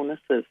those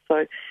illnesses.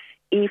 So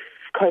if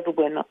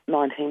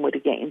COVID-19 were to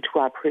get into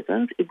our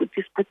prisons, it would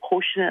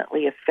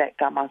disproportionately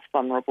affect our most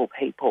vulnerable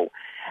people.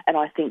 And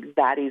I think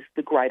that is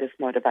the greatest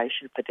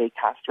motivation for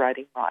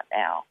decarcerating right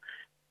now.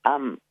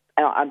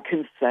 And I'm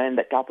concerned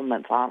that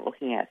governments aren't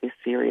looking at this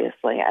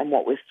seriously. And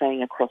what we're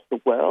seeing across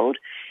the world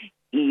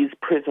is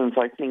prisons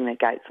opening their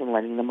gates and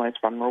letting the most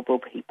vulnerable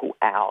people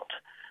out.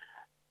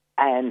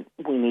 And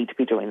we need to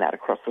be doing that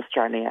across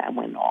Australia, and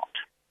we're not.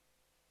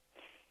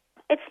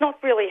 It's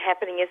not really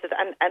happening, is it?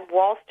 And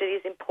whilst it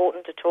is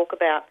important to talk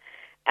about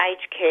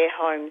aged care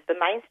homes, the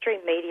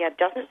mainstream media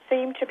doesn't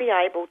seem to be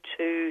able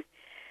to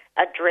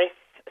address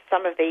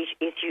some of these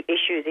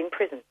issues in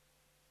prison.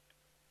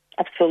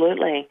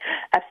 Absolutely.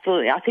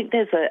 I think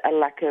there's a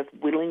lack of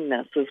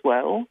willingness as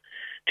well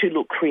to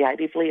look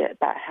creatively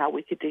about how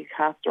we could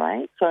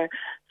decarcerate. So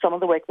some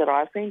of the work that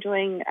I've been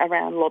doing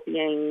around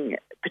lobbying,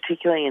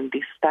 particularly in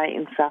this state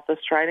in South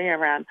Australia,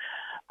 around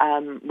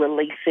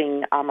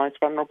releasing our most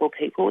vulnerable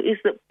people, is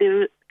that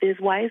there's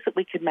ways that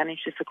we could manage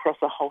this across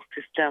a whole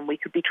system. We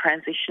could be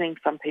transitioning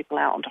some people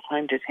out onto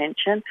home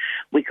detention.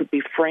 We could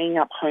be freeing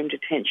up home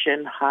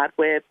detention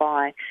hardware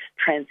by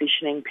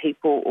transitioning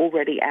people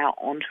already out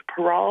onto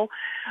parole.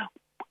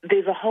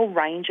 There's a whole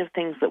range of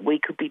things that we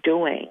could be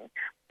doing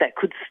that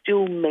could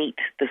still meet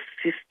the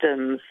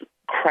system's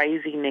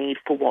crazy need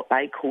for what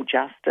they call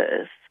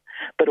justice,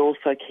 but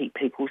also keep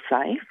people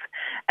safe.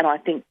 And I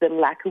think the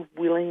lack of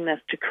willingness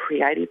to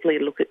creatively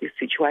look at this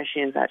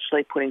situation is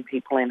actually putting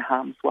people in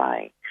harm's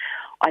way.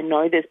 I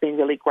know there's been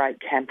really great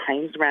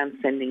campaigns around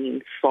sending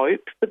in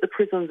soap, but the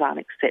prisons aren't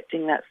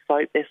accepting that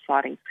soap. They're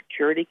citing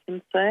security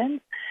concerns.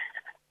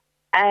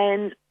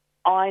 And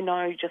I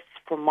know just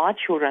from my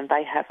children,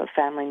 they have a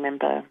family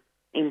member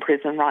in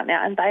prison right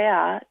now, and they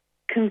are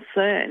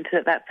concerned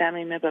that that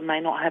family member may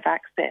not have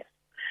access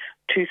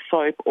to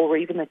soap or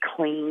even a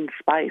clean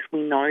space.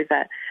 We know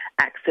that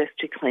access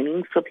to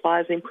cleaning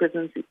supplies in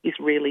prisons is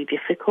really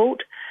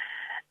difficult,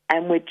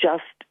 and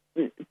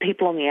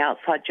people on the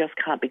outside just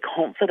can't be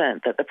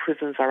confident that the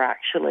prisons are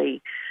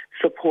actually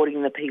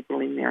supporting the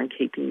people in there and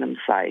keeping them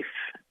safe.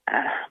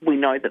 We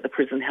know that the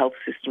prison health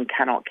system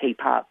cannot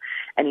keep up,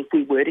 and if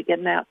we were to get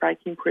an outbreak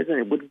in prison,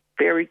 it would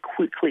very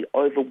quickly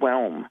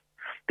overwhelm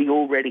the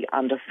already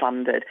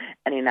underfunded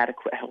and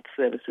inadequate health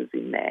services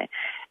in there.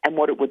 And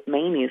what it would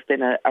mean is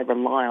then a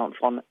reliance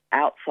on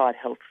outside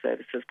health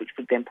services, which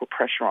would then put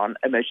pressure on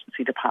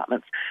emergency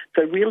departments.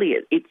 So really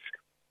it's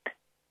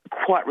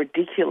quite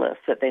ridiculous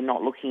that they're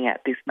not looking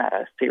at this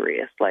matter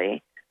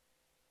seriously.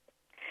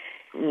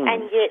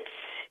 And yet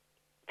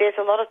there's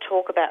a lot of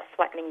talk about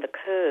flattening the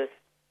curve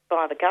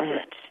by the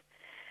government.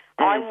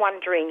 I'm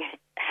wondering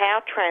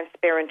how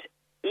transparent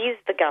is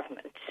the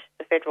government,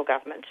 the federal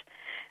government,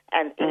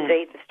 and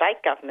indeed the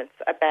state governments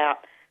about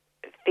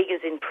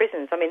figures in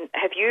prisons. I mean,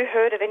 have you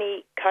heard of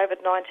any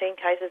COVID-19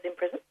 cases in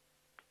prison?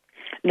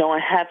 No, I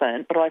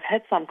haven't, but I've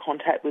had some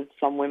contact with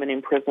some women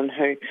in prison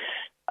who,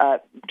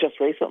 just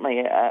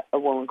recently, a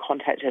woman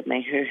contacted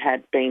me who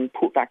had been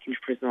put back into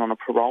prison on a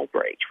parole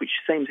breach, which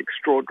seems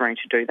extraordinary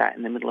to do that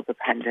in the middle of a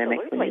pandemic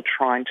when you're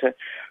trying to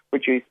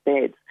reduce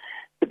beds.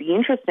 But the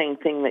interesting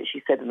thing that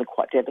she said, and the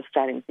quite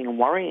devastating thing and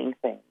worrying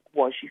thing,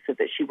 was she said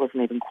that she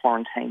wasn't even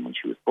quarantined when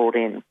she was brought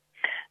in.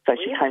 So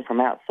she came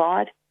from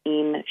outside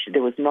in.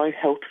 There was no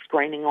health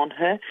screening on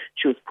her.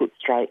 She was put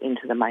straight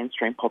into the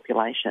mainstream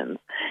populations.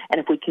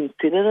 And if we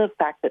consider the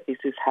fact that this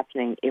is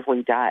happening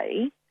every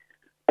day,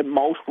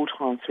 multiple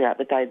times throughout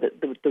the day,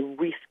 that the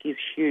risk is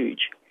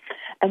huge.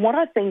 And what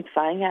I've been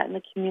saying out in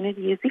the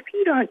community is if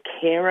you don't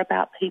care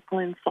about people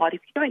inside,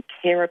 if you don't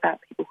care about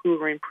people who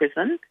are in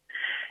prison,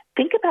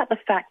 think about the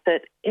fact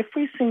that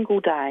every single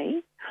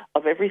day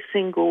of every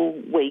single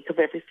week of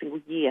every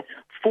single year,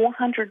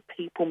 400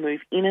 people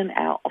move in and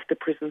out of the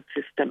prison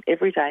system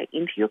every day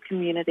into your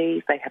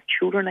communities. They have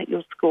children at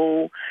your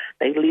school.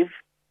 They live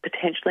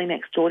potentially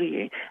next door to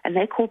you, and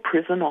they're called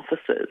prison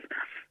officers.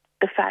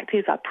 The fact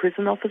is our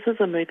prison officers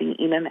are moving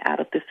in and out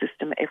of the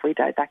system every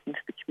day back into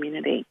the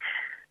community.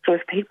 So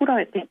if people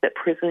don't think that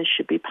prisons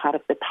should be part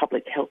of the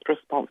public health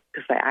response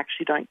because they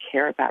actually don't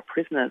care about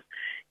prisoners,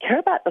 care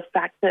about the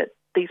fact that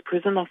these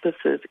prison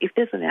officers, if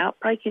there's an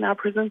outbreak in our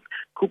prisons,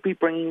 could be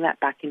bringing that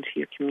back into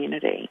your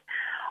community.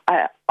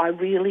 I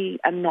really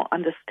am not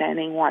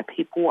understanding why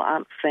people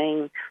aren't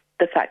seeing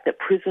the fact that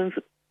prisons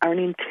are an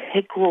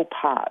integral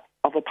part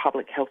of a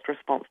public health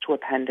response to a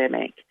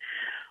pandemic.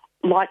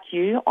 Like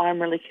you,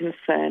 I'm really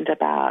concerned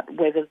about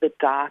whether the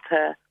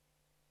data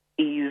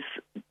is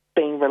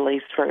being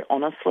released very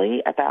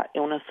honestly about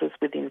illnesses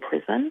within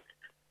prison.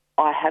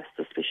 I have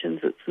suspicions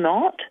it's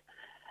not.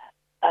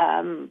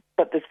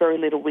 But there's very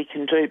little we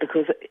can do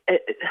because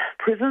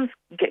prisons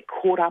get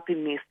caught up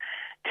in this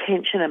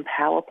tension and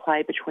power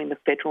play between the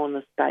federal and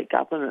the state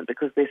government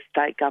because they're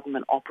state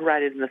government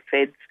operated and the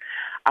feds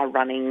are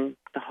running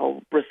the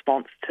whole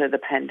response to the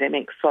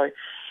pandemic. So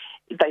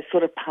they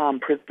sort of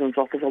palm prisons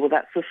off as, well,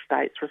 that's the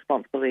state's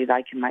responsibility,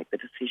 they can make the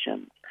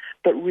decisions.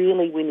 But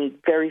really we need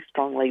very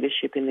strong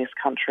leadership in this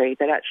country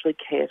that actually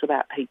cares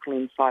about people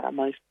inside our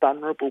most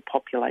vulnerable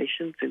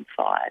populations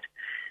inside.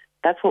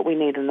 That's what we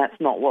need, and that's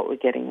not what we're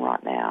getting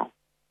right now.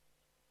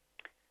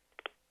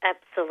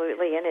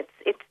 Absolutely, and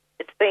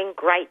it's been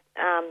great,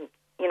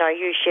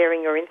 you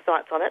sharing your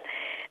insights on it.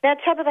 Now,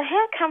 Tabitha,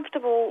 how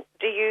comfortable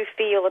do you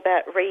feel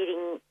about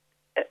reading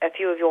a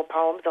few of your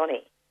poems on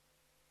it?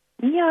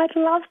 Yeah, I'd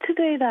love to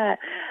do that.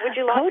 Would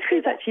you like poetry to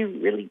do that?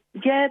 is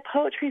actually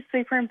poetry is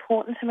super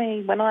important to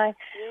me. When I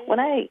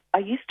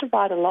used to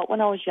write a lot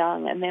when I was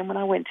young, and then when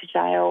I went to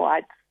jail,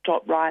 I'd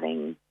stopped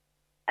writing,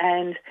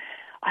 and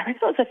I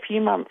reckon it was a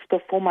few months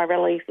before my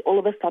release, all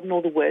of a sudden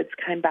all the words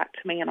came back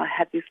to me and I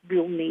had this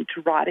real need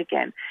to write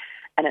again.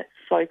 And it's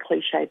so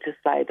cliche to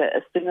say that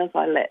as soon as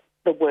I let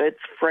the words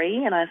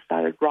free and I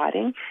started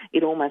writing,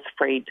 it almost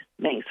freed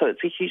me. So it's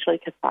a hugely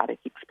cathartic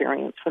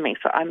experience for me.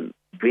 So I'm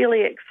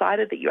really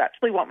excited that you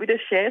actually want me to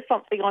share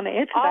something on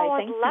air today.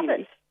 I'd love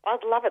it.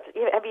 I'd love it.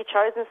 Have you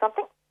chosen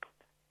something?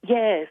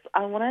 Yes,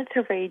 I wanted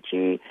to read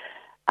you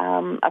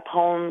a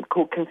poem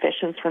called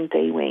Confessions from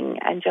D-Wing.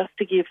 And just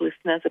to give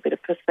listeners a bit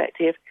of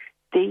perspective,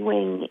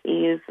 D-Wing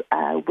is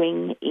a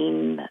wing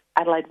in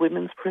Adelaide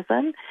Women's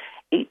Prison.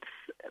 It's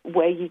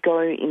where you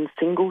go in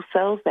single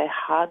cells. They're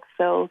hard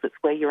cells. It's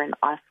where you're in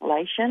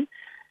isolation.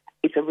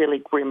 It's a really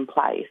grim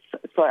place.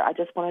 So I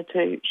just wanted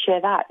to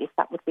share that, if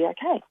that would be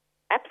okay.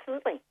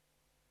 Absolutely.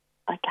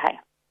 Okay.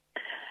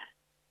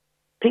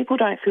 People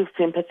don't feel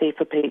sympathy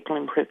for people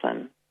in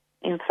prison.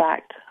 In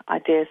fact, I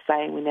dare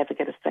say we never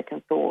get a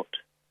second thought.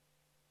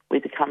 We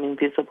become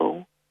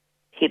invisible,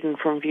 hidden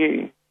from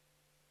view.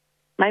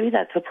 Maybe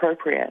that's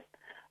appropriate.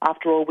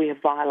 After all, we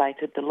have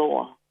violated the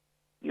law,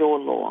 your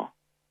law.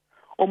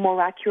 Or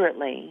more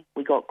accurately,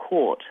 we got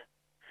caught.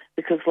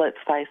 Because let's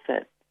face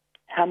it,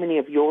 how many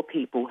of your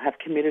people have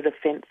committed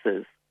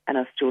offences and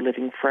are still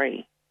living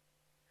free?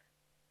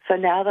 So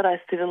now that I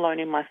sit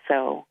alone in my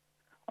cell,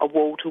 a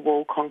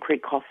wall-to-wall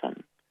concrete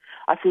coffin,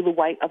 I feel the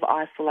weight of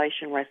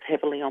isolation rest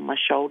heavily on my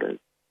shoulders.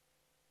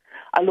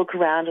 I look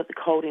around at the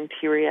cold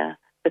interior,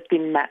 the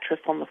thin mattress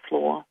on the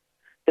floor,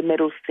 the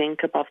metal sink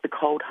above the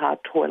cold, hard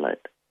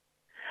toilet.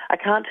 I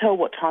can't tell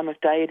what time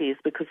of day it is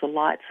because the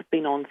lights have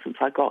been on since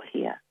I got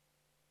here.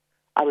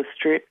 I was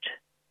stripped,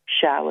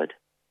 showered,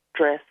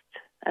 dressed,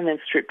 and then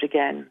stripped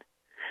again.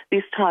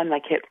 This time they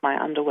kept my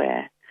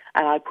underwear,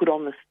 and I put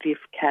on the stiff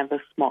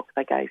canvas smock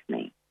they gave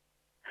me.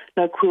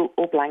 No quilt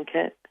or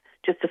blanket,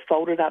 just a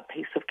folded up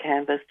piece of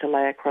canvas to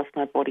lay across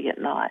my body at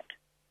night,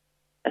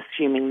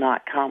 assuming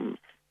night comes.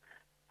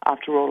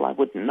 After all, I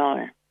wouldn't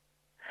know.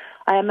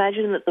 I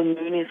imagine that the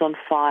moon is on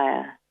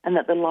fire and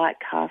that the light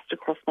cast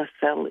across my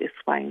cell is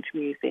swaying to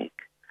music.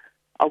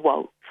 A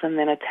waltz and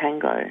then a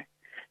tango,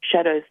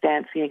 shadows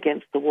dancing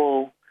against the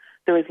wall.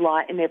 There is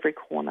light in every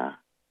corner.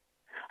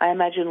 I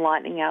imagine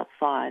lightning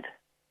outside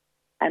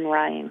and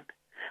rain.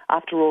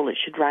 After all, it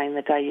should rain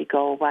the day you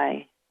go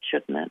away,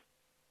 shouldn't it?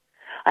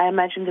 I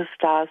imagine the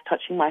stars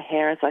touching my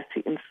hair as I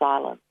sit in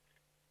silence.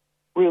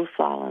 Real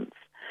silence,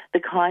 the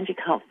kind you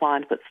can't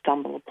find but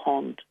stumble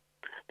upon.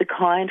 The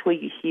kind where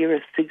you hear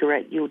a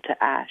cigarette yield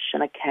to ash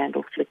and a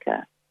candle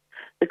flicker.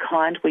 The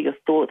kind where your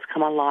thoughts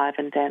come alive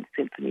and dance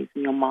symphonies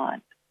in your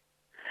mind.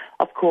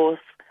 Of course,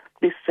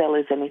 this cell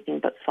is anything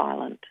but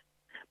silent.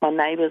 My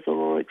neighbours are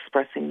all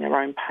expressing their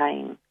own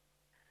pain.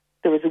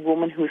 There is a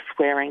woman who is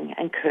swearing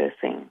and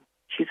cursing.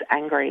 She's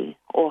angry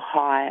or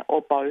high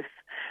or both.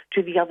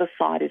 To the other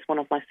side is one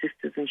of my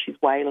sisters and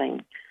she's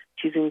wailing.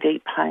 She's in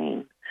deep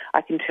pain.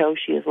 I can tell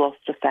she has lost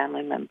a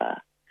family member.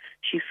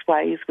 She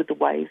sways with the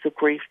waves of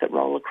grief that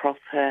roll across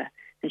her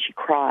and she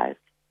cries.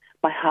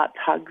 My heart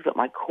tugs at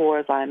my core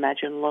as I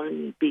imagine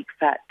lonely, big,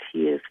 fat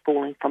tears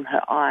falling from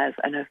her eyes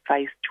and her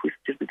face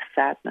twisted with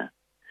sadness.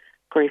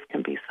 Grief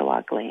can be so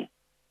ugly.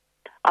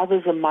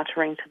 Others are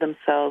muttering to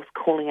themselves,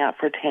 calling out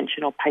for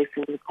attention or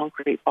pacing the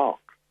concrete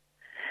box.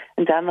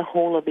 And down the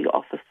hall are the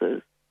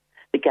officers,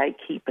 the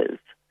gatekeepers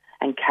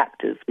and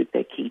captors with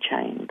their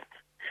keychains.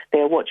 They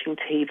are watching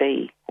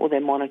TV or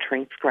they're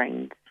monitoring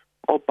screens,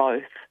 or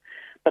both.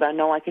 But I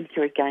know I can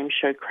hear a game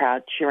show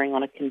crowd cheering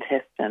on a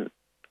contestant.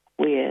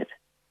 Weird.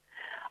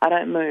 I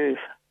don't move.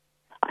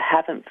 I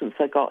haven't since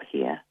I got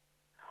here.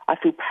 I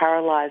feel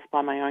paralysed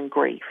by my own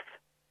grief.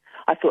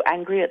 I feel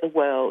angry at the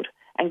world,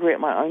 angry at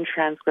my own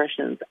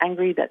transgressions,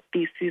 angry that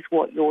this is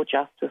what your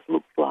justice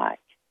looks like.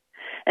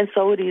 And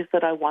so it is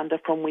that I wonder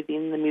from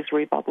within the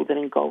misery bubble that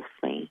engulfs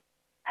me,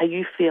 how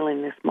you feel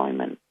in this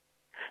moment.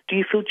 Do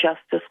you feel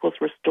justice was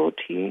restored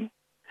to you?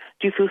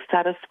 Do you feel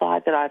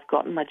satisfied that I've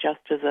gotten my just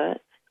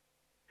desserts?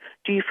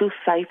 Do you feel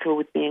safer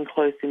with being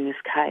enclosed in this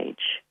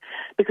cage?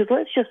 Because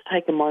let's just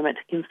take a moment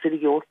to consider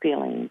your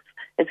feelings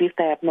as if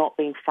they have not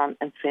been front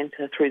and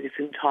centre through this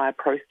entire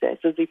process,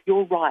 as if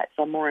your rights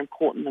are more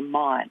important than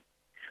mine,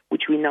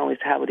 which we know is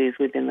how it is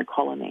within the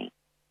colony.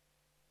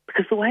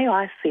 Because the way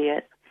I see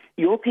it,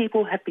 your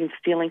people have been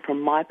stealing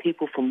from my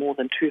people for more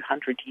than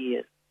 200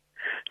 years,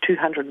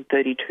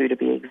 232 to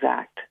be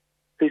exact.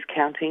 Who's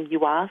counting,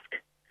 you ask?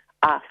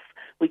 Us.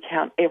 We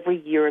count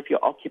every year of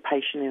your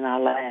occupation in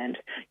our land.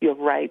 You have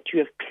raped, you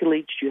have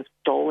pillaged, you have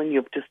stolen,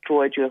 you have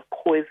destroyed, you have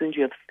poisoned,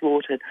 you have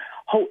slaughtered.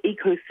 Whole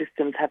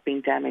ecosystems have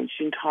been damaged,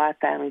 entire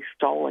families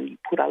stolen. You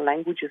put our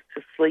languages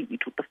to sleep, you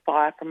took the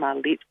fire from our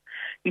lips,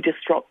 you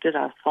disrupted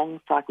our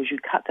song cycles, you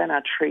cut down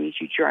our trees,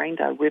 you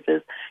drained our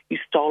rivers, you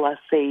stole our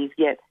seas,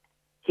 yet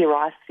here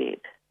I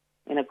sit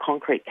in a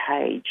concrete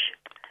cage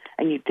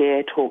and you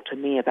dare talk to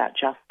me about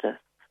justice.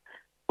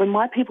 When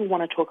my people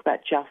want to talk about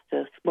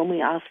justice, when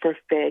we ask for a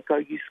fair go,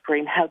 you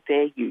scream, how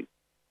dare you?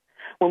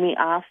 When we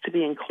ask to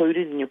be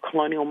included in your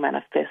colonial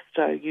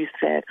manifesto, you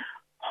said,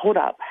 hold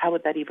up, how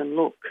would that even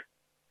look?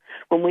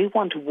 When we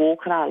want to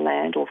walk on our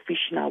land or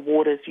fish in our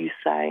waters, you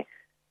say,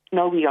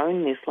 no, we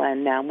own this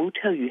land now and we'll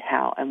tell you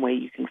how and where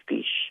you can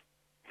fish.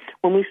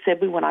 When we said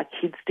we want our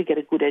kids to get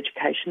a good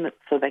education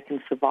so they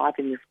can survive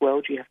in this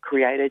world you have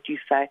created, you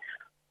say,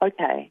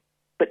 okay,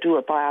 but do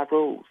it by our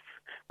rules.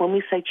 When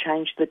we say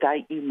change the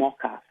date, you mock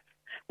us.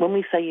 When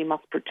we say you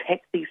must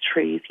protect these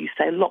trees, you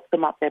say lock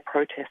them up, they're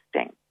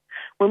protesting.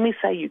 When we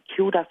say you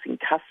killed us in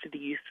custody,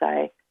 you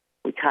say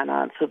we can't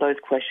answer those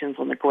questions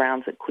on the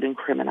grounds that could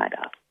incriminate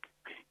us.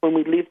 When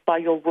we live by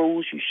your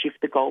rules, you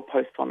shift the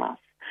goalposts on us.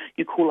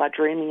 You call our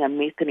dreaming a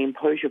myth and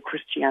impose your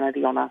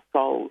Christianity on our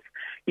souls.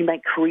 You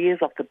make careers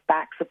off the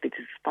backs of the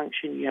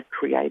dysfunction you have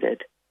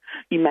created.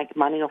 You make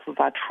money off of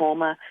our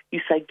trauma. You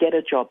say get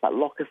a job but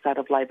lock us out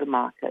of labour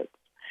markets.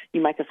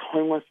 You make us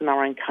homeless in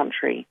our own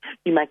country.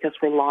 You make us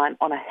reliant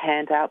on a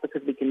handout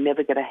because we can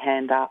never get a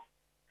hand up.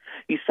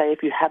 You say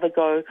if you have a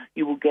go,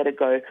 you will get a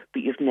go,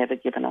 but you've never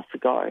given us a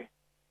go.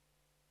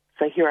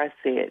 So here I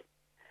sit,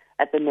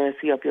 at the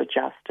mercy of your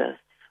justice,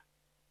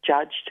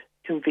 judged,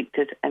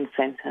 convicted and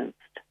sentenced,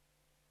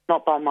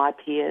 not by my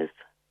peers,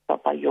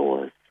 but by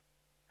yours,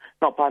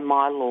 not by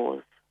my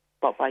laws,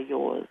 but by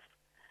yours.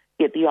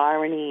 Yet the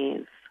irony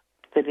is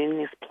that in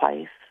this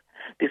place,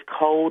 this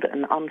cold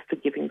and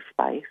unforgiving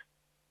space,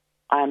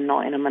 I am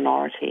not in a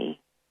minority.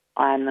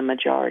 I am the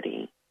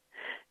majority.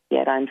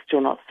 Yet I am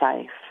still not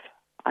safe.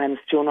 I am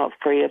still not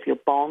free of your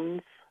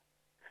bonds.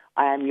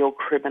 I am your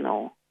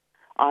criminal.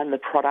 I am the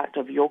product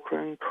of your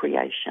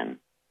creation.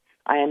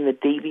 I am the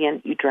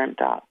deviant you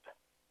dreamt up.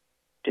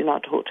 Do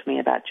not talk to me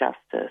about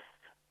justice.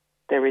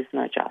 There is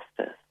no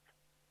justice,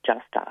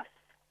 just us.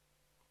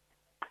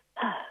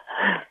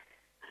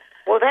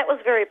 Well, that was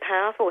very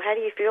powerful. How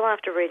do you feel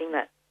after reading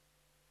that?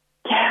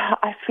 Yeah,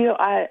 I feel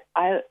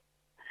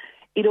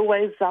it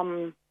always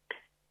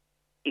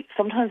it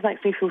sometimes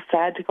makes me feel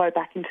sad to go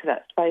back into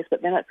that space,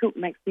 but then it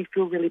makes me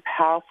feel really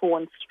powerful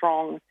and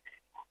strong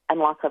and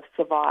like I've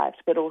survived,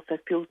 but also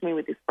fills me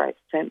with this great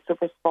sense of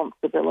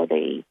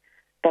responsibility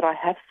that I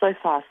have so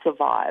far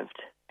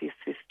survived this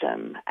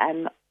system,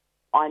 and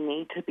I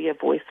need to be a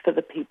voice for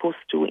the people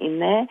still in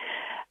there,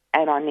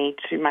 and I need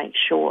to make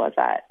sure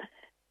that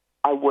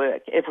I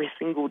work every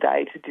single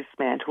day to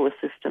dismantle a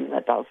system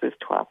that does this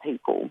to our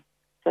people.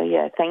 So,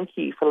 yeah, thank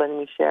you for letting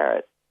me share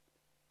it.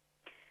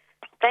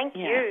 Thank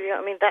you.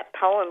 I mean, that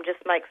poem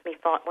just makes me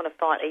want to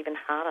fight even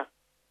harder.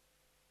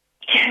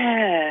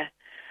 Yeah.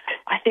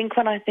 I think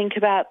when I think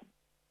about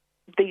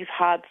these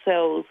hard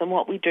cells and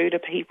what we do to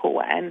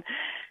people, and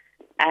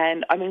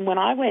I mean, when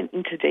I went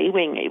into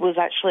D-Wing, it was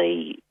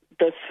actually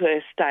the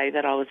first day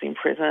that I was in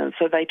prison.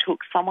 So they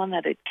took someone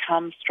that had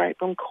come straight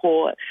from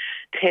court,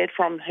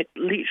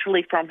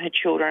 literally from her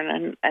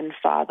children and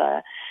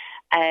father,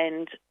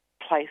 and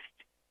placed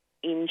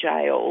in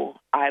jail.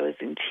 I was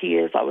in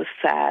tears, I was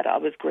sad, I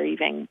was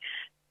grieving,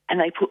 and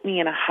they put me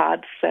in a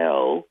hard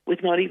cell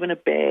with not even a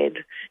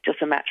bed,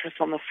 just a mattress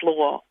on the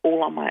floor,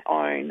 all on my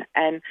own.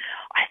 And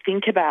I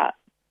think about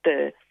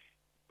the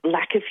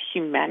lack of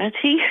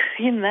humanity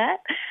in that,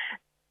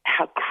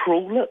 how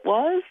cruel it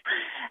was,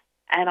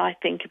 and I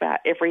think about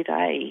every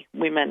day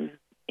women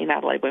in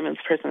Adelaide Women's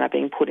Prison are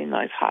being put in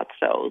those hard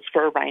cells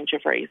for a range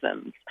of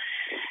reasons.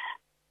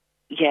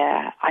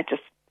 Yeah, I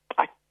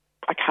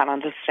can't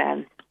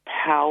understand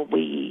how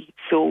we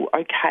feel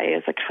okay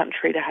as a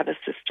country to have a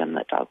system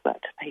that does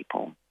that to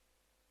people.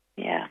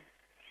 Yeah.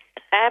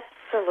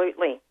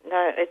 Absolutely.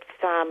 No, it's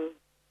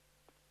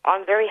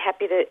I'm very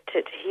happy to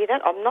hear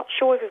that. I'm not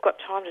sure if we've got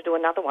time to do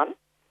another one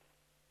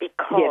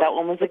because... Yeah, that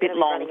one was a bit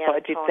long, so I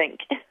did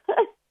think...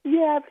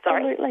 Yeah,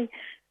 absolutely.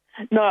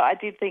 Sorry? No, I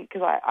did think,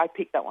 because I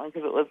picked that one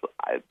because it was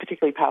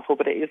particularly powerful,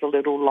 but it is a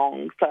little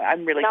long, so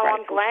I'm really grateful. No,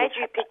 I'm glad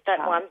you picked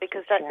that one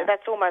because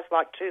that's almost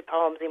like two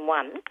poems in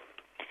one.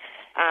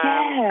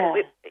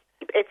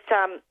 It's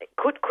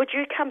could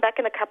you come back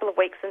in a couple of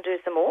weeks and do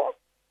some more?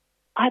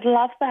 I'd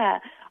love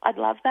that.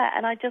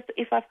 And I just,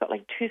 if I've got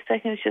like 2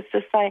 seconds just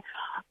to say,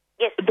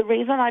 yes. The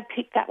reason I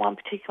picked that one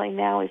particularly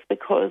now is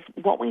because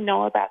what we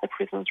know about the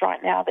prisons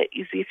right now, that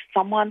is if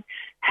someone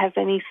has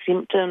any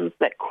symptoms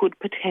that could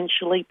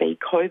potentially be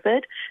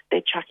COVID,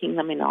 they're chucking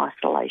them in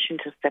isolation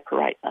to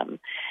separate them.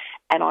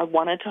 And I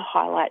wanted to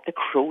highlight the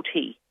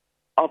cruelty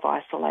of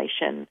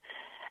isolation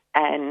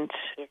and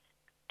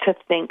to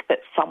think that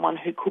someone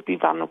who could be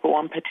vulnerable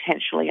and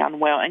potentially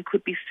unwell and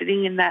could be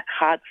sitting in that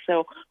hard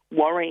cell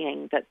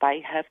worrying that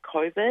they have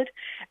COVID,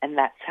 and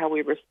that's how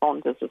we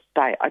respond as a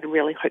state. I'd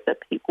really hope that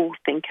people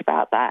think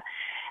about that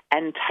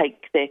and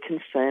take their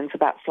concerns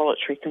about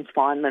solitary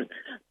confinement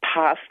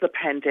past the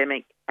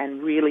pandemic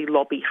and really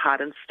lobby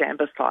hard and stand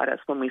beside us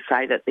when we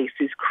say that this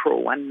is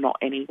cruel and not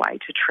any way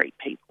to treat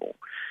people.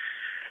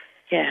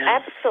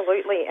 Yeah.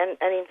 Absolutely. And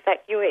in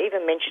fact, you were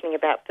even mentioning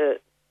about the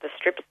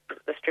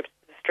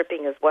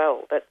stripping as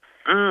well, that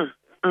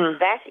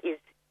that is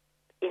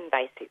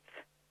invasive.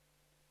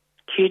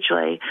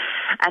 Hugely.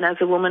 And as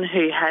a woman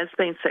who has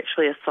been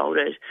sexually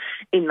assaulted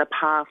in the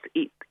past,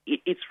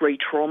 it's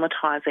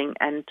re-traumatising,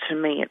 and to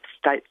me it's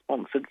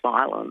state-sponsored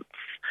violence,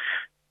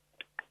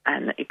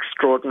 and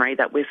extraordinary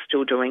that we're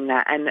still doing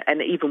that.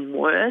 And even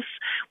worse,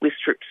 we're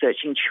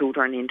strip-searching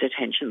children in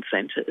detention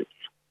centres.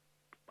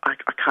 I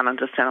can't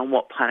understand on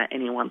what planet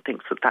anyone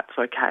thinks that that's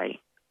okay.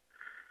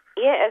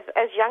 Yeah,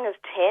 as young as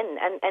 10.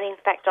 And in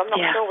fact, I'm not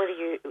sure whether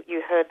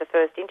you heard the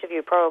first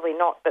interview, probably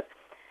not, but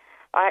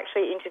I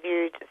actually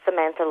interviewed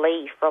Samantha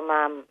Lee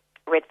from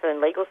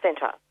Redfern Legal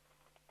Centre,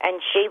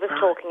 and she was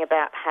talking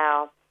about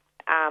how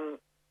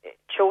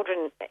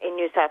children in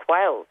New South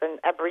Wales and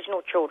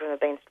Aboriginal children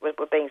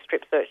were being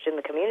strip-searched in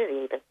the community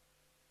even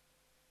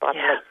by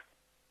police.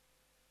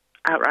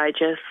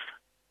 Outrageous.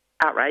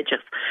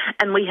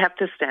 And we have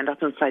to stand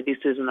up and say this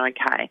isn't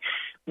okay.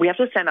 We have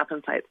to stand up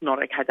and say it's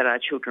not okay that our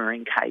children are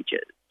in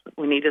cages.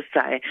 We need to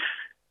say,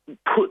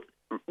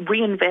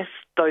 reinvest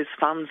those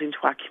funds into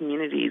our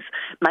communities,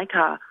 make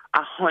our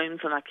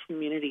homes and our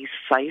communities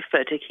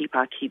safer to keep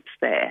our kids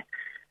there.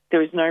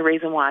 There is no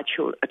reason why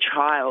a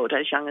child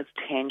as young as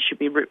 10 should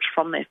be ripped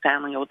from their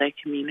family or their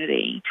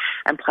community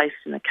and placed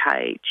in a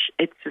cage.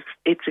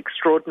 It's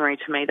extraordinary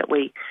to me that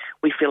we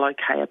feel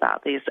okay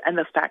about this, and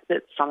the fact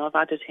that some of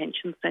our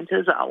detention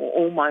centres are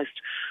almost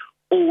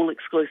all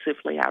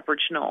exclusively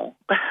Aboriginal.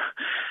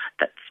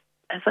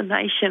 As a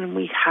nation,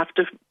 we have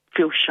to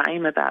feel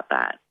shame about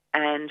that.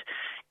 And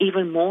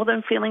even more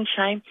than feeling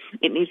shame,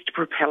 it needs to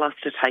propel us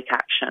to take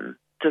action.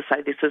 to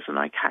say this isn't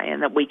okay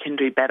and that we can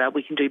do better.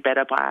 We can do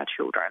better by our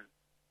children.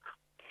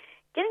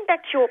 Getting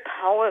back to your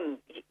poem,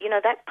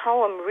 that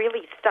poem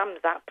really sums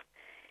up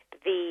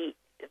the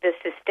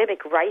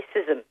systemic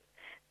racism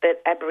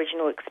that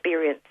Aboriginal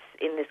experience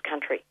in this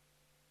country.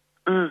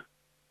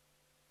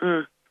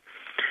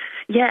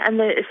 Yeah, and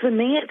for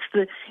me,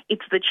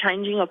 it's the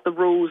changing of the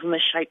rules and the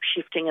shape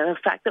shifting, and the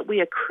fact that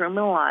we are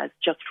criminalised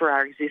just for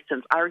our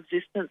existence. Our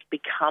existence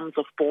becomes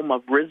a form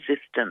of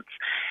resistance,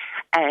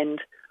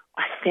 and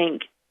I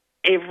think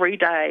every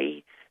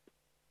day,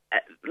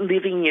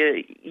 living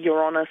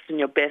your honest and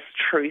your best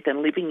truth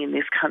and living in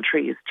this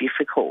country is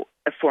difficult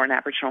for an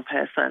Aboriginal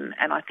person.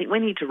 And I think we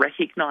need to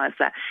recognise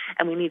that,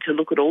 and we need to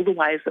look at all the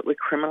ways that we're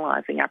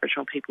criminalising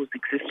Aboriginal people's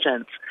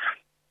existence.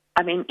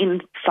 I mean,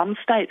 in some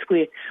states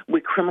we're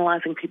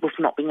criminalising people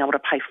for not being able to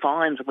pay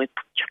fines and we're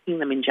chucking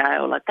them in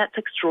jail. Like, that's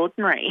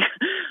extraordinary.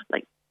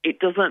 Like, it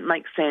doesn't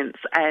make sense.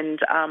 And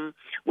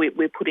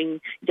we're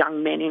putting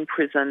young men in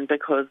prison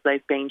because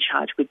they've been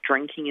charged with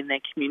drinking in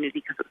their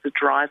community because it's a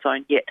dry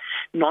zone, yet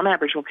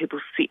non-Aboriginal people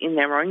sit in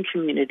their own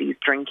communities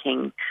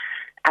drinking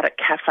at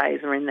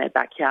cafes or in their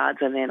backyards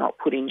and they're not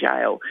put in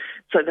jail.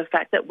 So the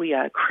fact that we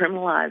are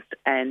criminalised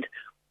and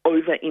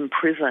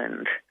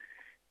over-imprisoned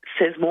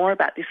says more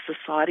about this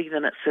society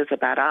than it says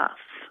about us.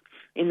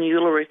 In the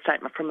Uluru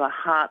Statement from the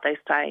Heart, they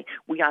say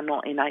we are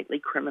not innately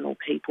criminal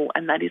people,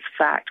 and that is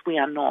fact. We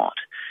are not.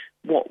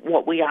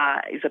 What we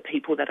are is a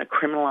people that are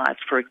criminalised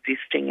for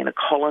existing in a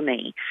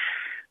colony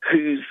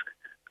whose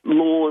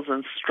laws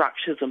and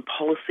structures and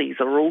policies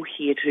are all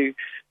here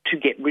to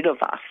get rid of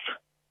us.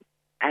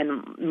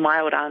 And my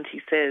old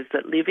auntie says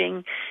that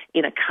living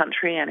in a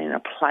country and in a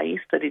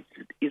place that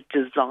is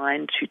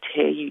designed to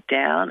tear you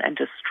down and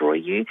destroy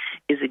you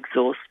is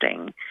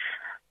exhausting.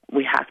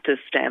 We have to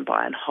stand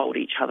by and hold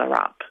each other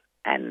up.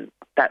 And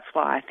that's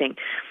why I think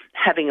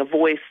having a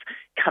voice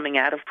coming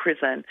out of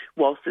prison,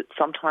 whilst it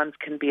sometimes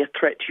can be a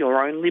threat to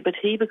your own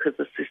liberty, because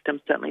the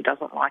system certainly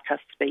doesn't like us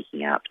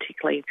speaking out,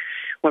 particularly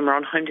when we're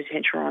on home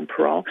detention or on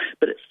parole,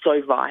 but it's so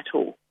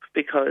vital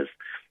because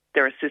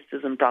there are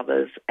sisters and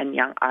brothers and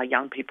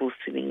young people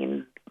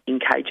sitting in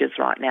cages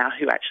right now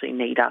who actually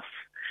need us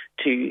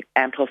to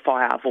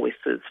amplify our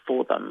voices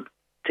for them,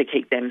 to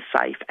keep them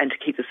safe and to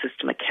keep the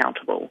system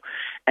accountable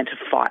and to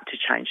fight to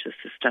change the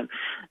system.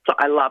 So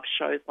I love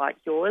shows like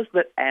yours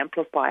that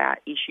amplify our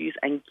issues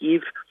and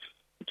give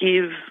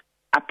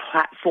a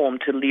platform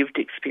to lived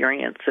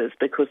experiences,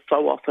 because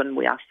so often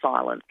we are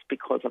silenced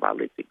because of our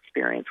lived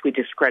experience. We're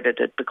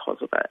discredited because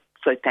of it.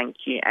 So thank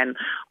you. And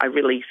I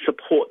really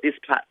support this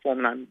platform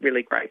and I'm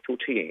really grateful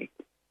to you.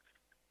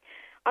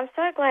 I'm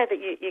so glad that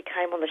you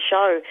came on the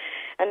show.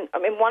 And I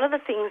mean, one of the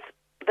things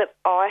that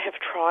I have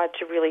tried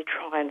to really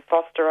try and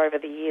foster over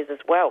the years as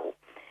well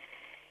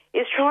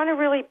is trying to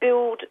really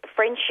build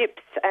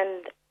friendships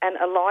and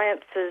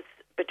alliances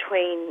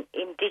between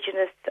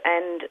Indigenous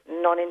and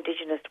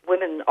non-Indigenous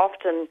women.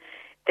 Often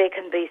there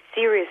can be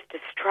serious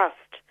distrust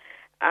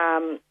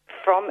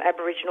from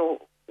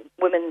Aboriginal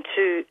women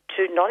to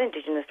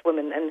non-Indigenous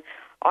women, and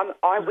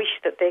I wish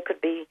that there could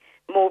be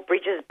more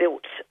bridges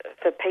built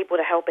for people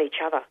to help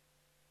each other.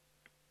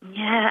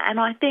 Yeah, and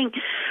I think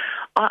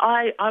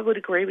I would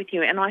agree with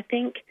you, and I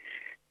think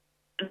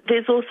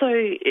there's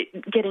also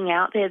getting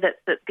out there that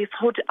this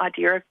whole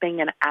idea of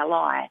being an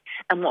ally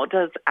and what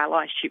does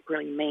allyship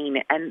really mean.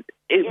 And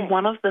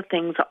one of the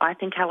things that I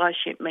think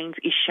allyship means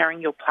is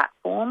sharing your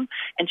platform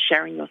and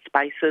sharing your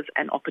spaces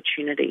and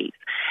opportunities.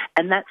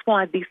 And that's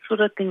why this sort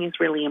of thing is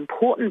really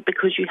important,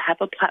 because you have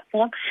a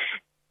platform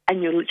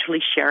and you're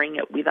literally sharing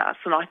it with us.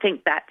 And I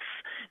think that's,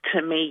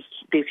 to me,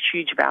 there's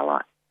huge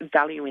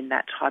value in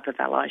that type of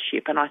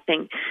allyship. And I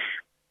think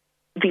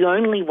the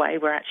only way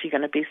we're actually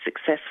going to be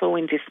successful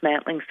in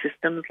dismantling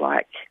systems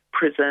like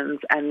prisons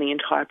and the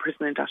entire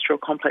prison industrial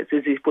complex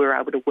is if we're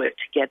able to work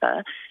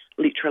together,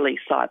 literally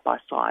side by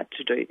side,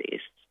 to do this.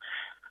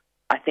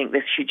 I think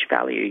there's huge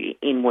value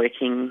in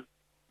working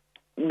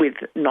with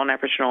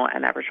non-Aboriginal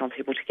and Aboriginal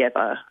people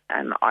together,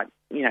 and I'm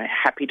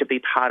happy to be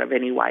part of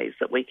any ways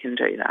that we can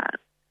do that.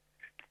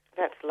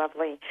 That's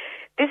lovely.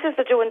 This is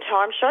the Doing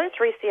Time Show,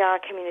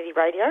 3CR Community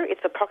Radio.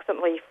 It's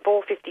approximately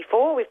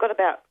 4:54. We've got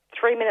about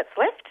 3 minutes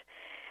left.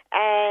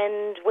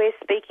 And we're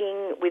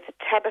speaking with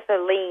Tabitha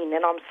Lean.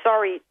 And I'm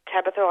sorry,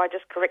 Tabitha, I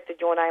just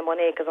corrected your name on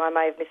air because I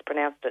may have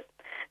mispronounced it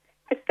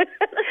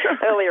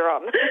earlier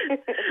on.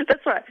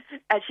 That's right.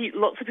 Actually,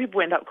 lots of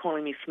people end up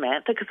calling me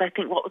Samantha because I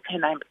think, what was her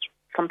name? It's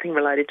something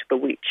related to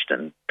Bewitched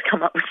and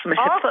come up with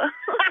Samantha.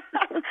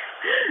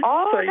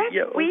 So, that's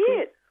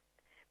weird.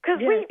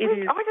 Because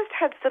I just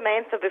had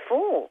Samantha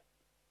before.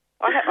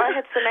 I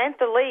had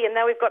Samantha Lee, and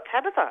now we've got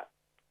Tabitha.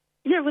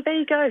 Yeah, well, there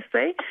you go,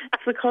 see?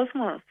 It's the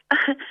cosmos.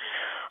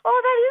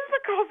 Oh, that is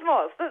the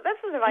cosmos. That's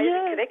an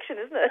amazing connection,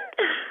 isn't it?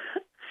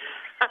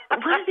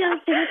 One of the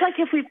other things, like,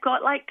 if we've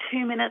got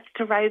 2 minutes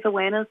to raise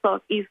awareness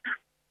of, is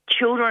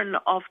children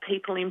of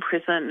people in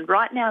prison.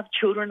 Right now,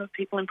 children of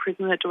people in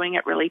prison are doing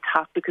it really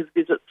tough because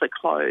visits are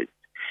closed.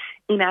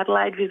 In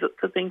Adelaide, visits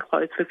have been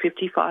closed for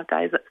 55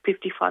 days. That's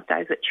 55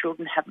 days that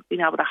children haven't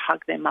been able to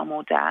hug their mum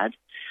or dad.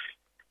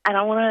 And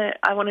I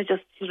want to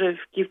just sort of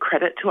give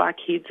credit to our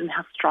kids and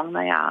how strong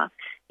they are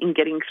in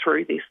getting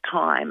through this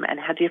time, and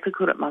how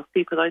difficult it must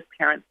be for those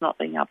parents not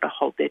being able to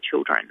hold their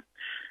children.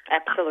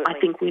 Absolutely. I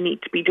think we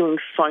need to be doing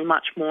so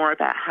much more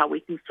about how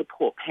we can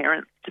support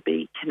parents to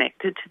be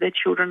connected to their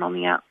children on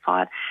the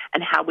outside,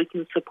 and how we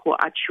can support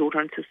our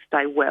children to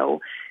stay well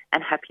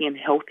and happy and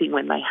healthy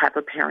when they have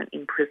a parent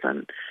in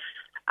prison.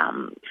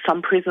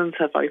 Some prisons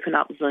have opened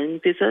up Zoom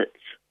visits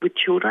with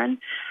children,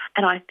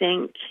 and I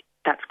think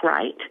that's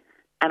great.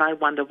 And I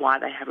wonder why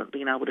they haven't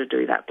been able to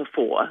do that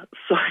before.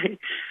 So,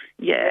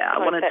 yeah, I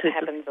wanted that to.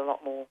 Happens a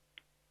lot more.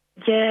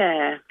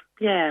 Yeah.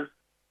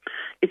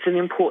 It's an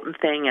important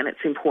thing, and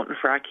it's important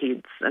for our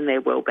kids and their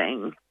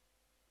well-being.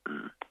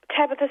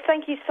 Tabitha,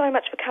 thank you so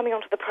much for coming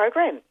onto the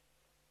program.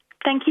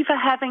 Thank you for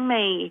having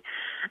me,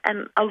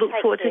 and I look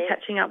forward to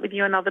catching up with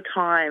you another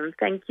time.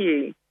 Thank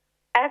you.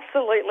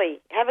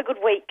 Absolutely. Have a good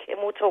week, and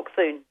we'll talk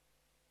soon.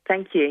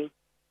 Thank you.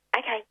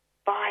 Okay,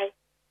 bye.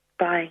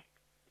 Bye.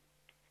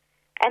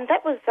 And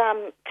that was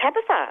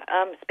Tabitha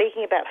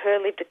speaking about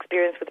her lived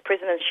experience with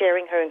prison and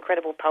sharing her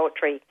incredible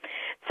poetry.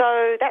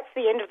 So that's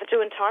the end of the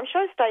Doin' Time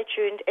show. Stay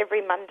tuned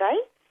every Monday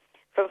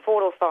from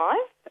 4 to 5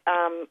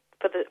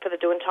 for the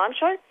Doin' Time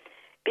show.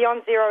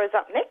 Beyond Zero is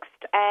up next,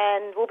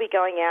 and we'll be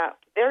going out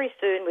very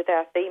soon with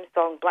our theme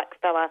song, Black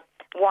Fella,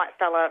 White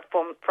Fella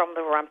from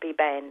the Warumpi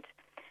Band.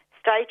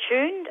 Stay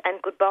tuned,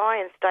 and goodbye,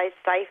 and stay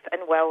safe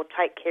and well.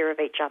 Take care of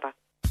each other.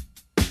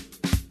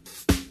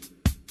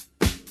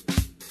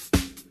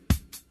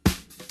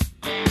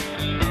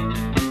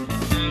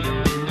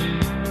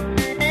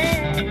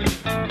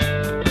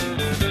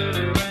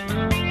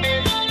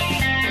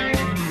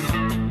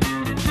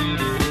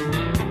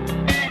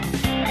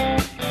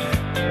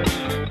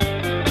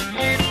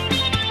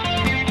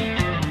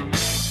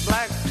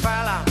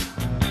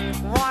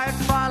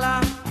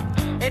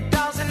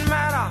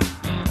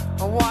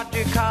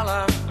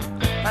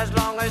 As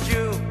long as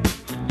you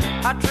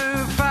are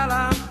true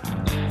fella,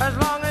 as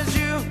long as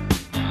you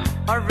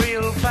are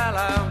real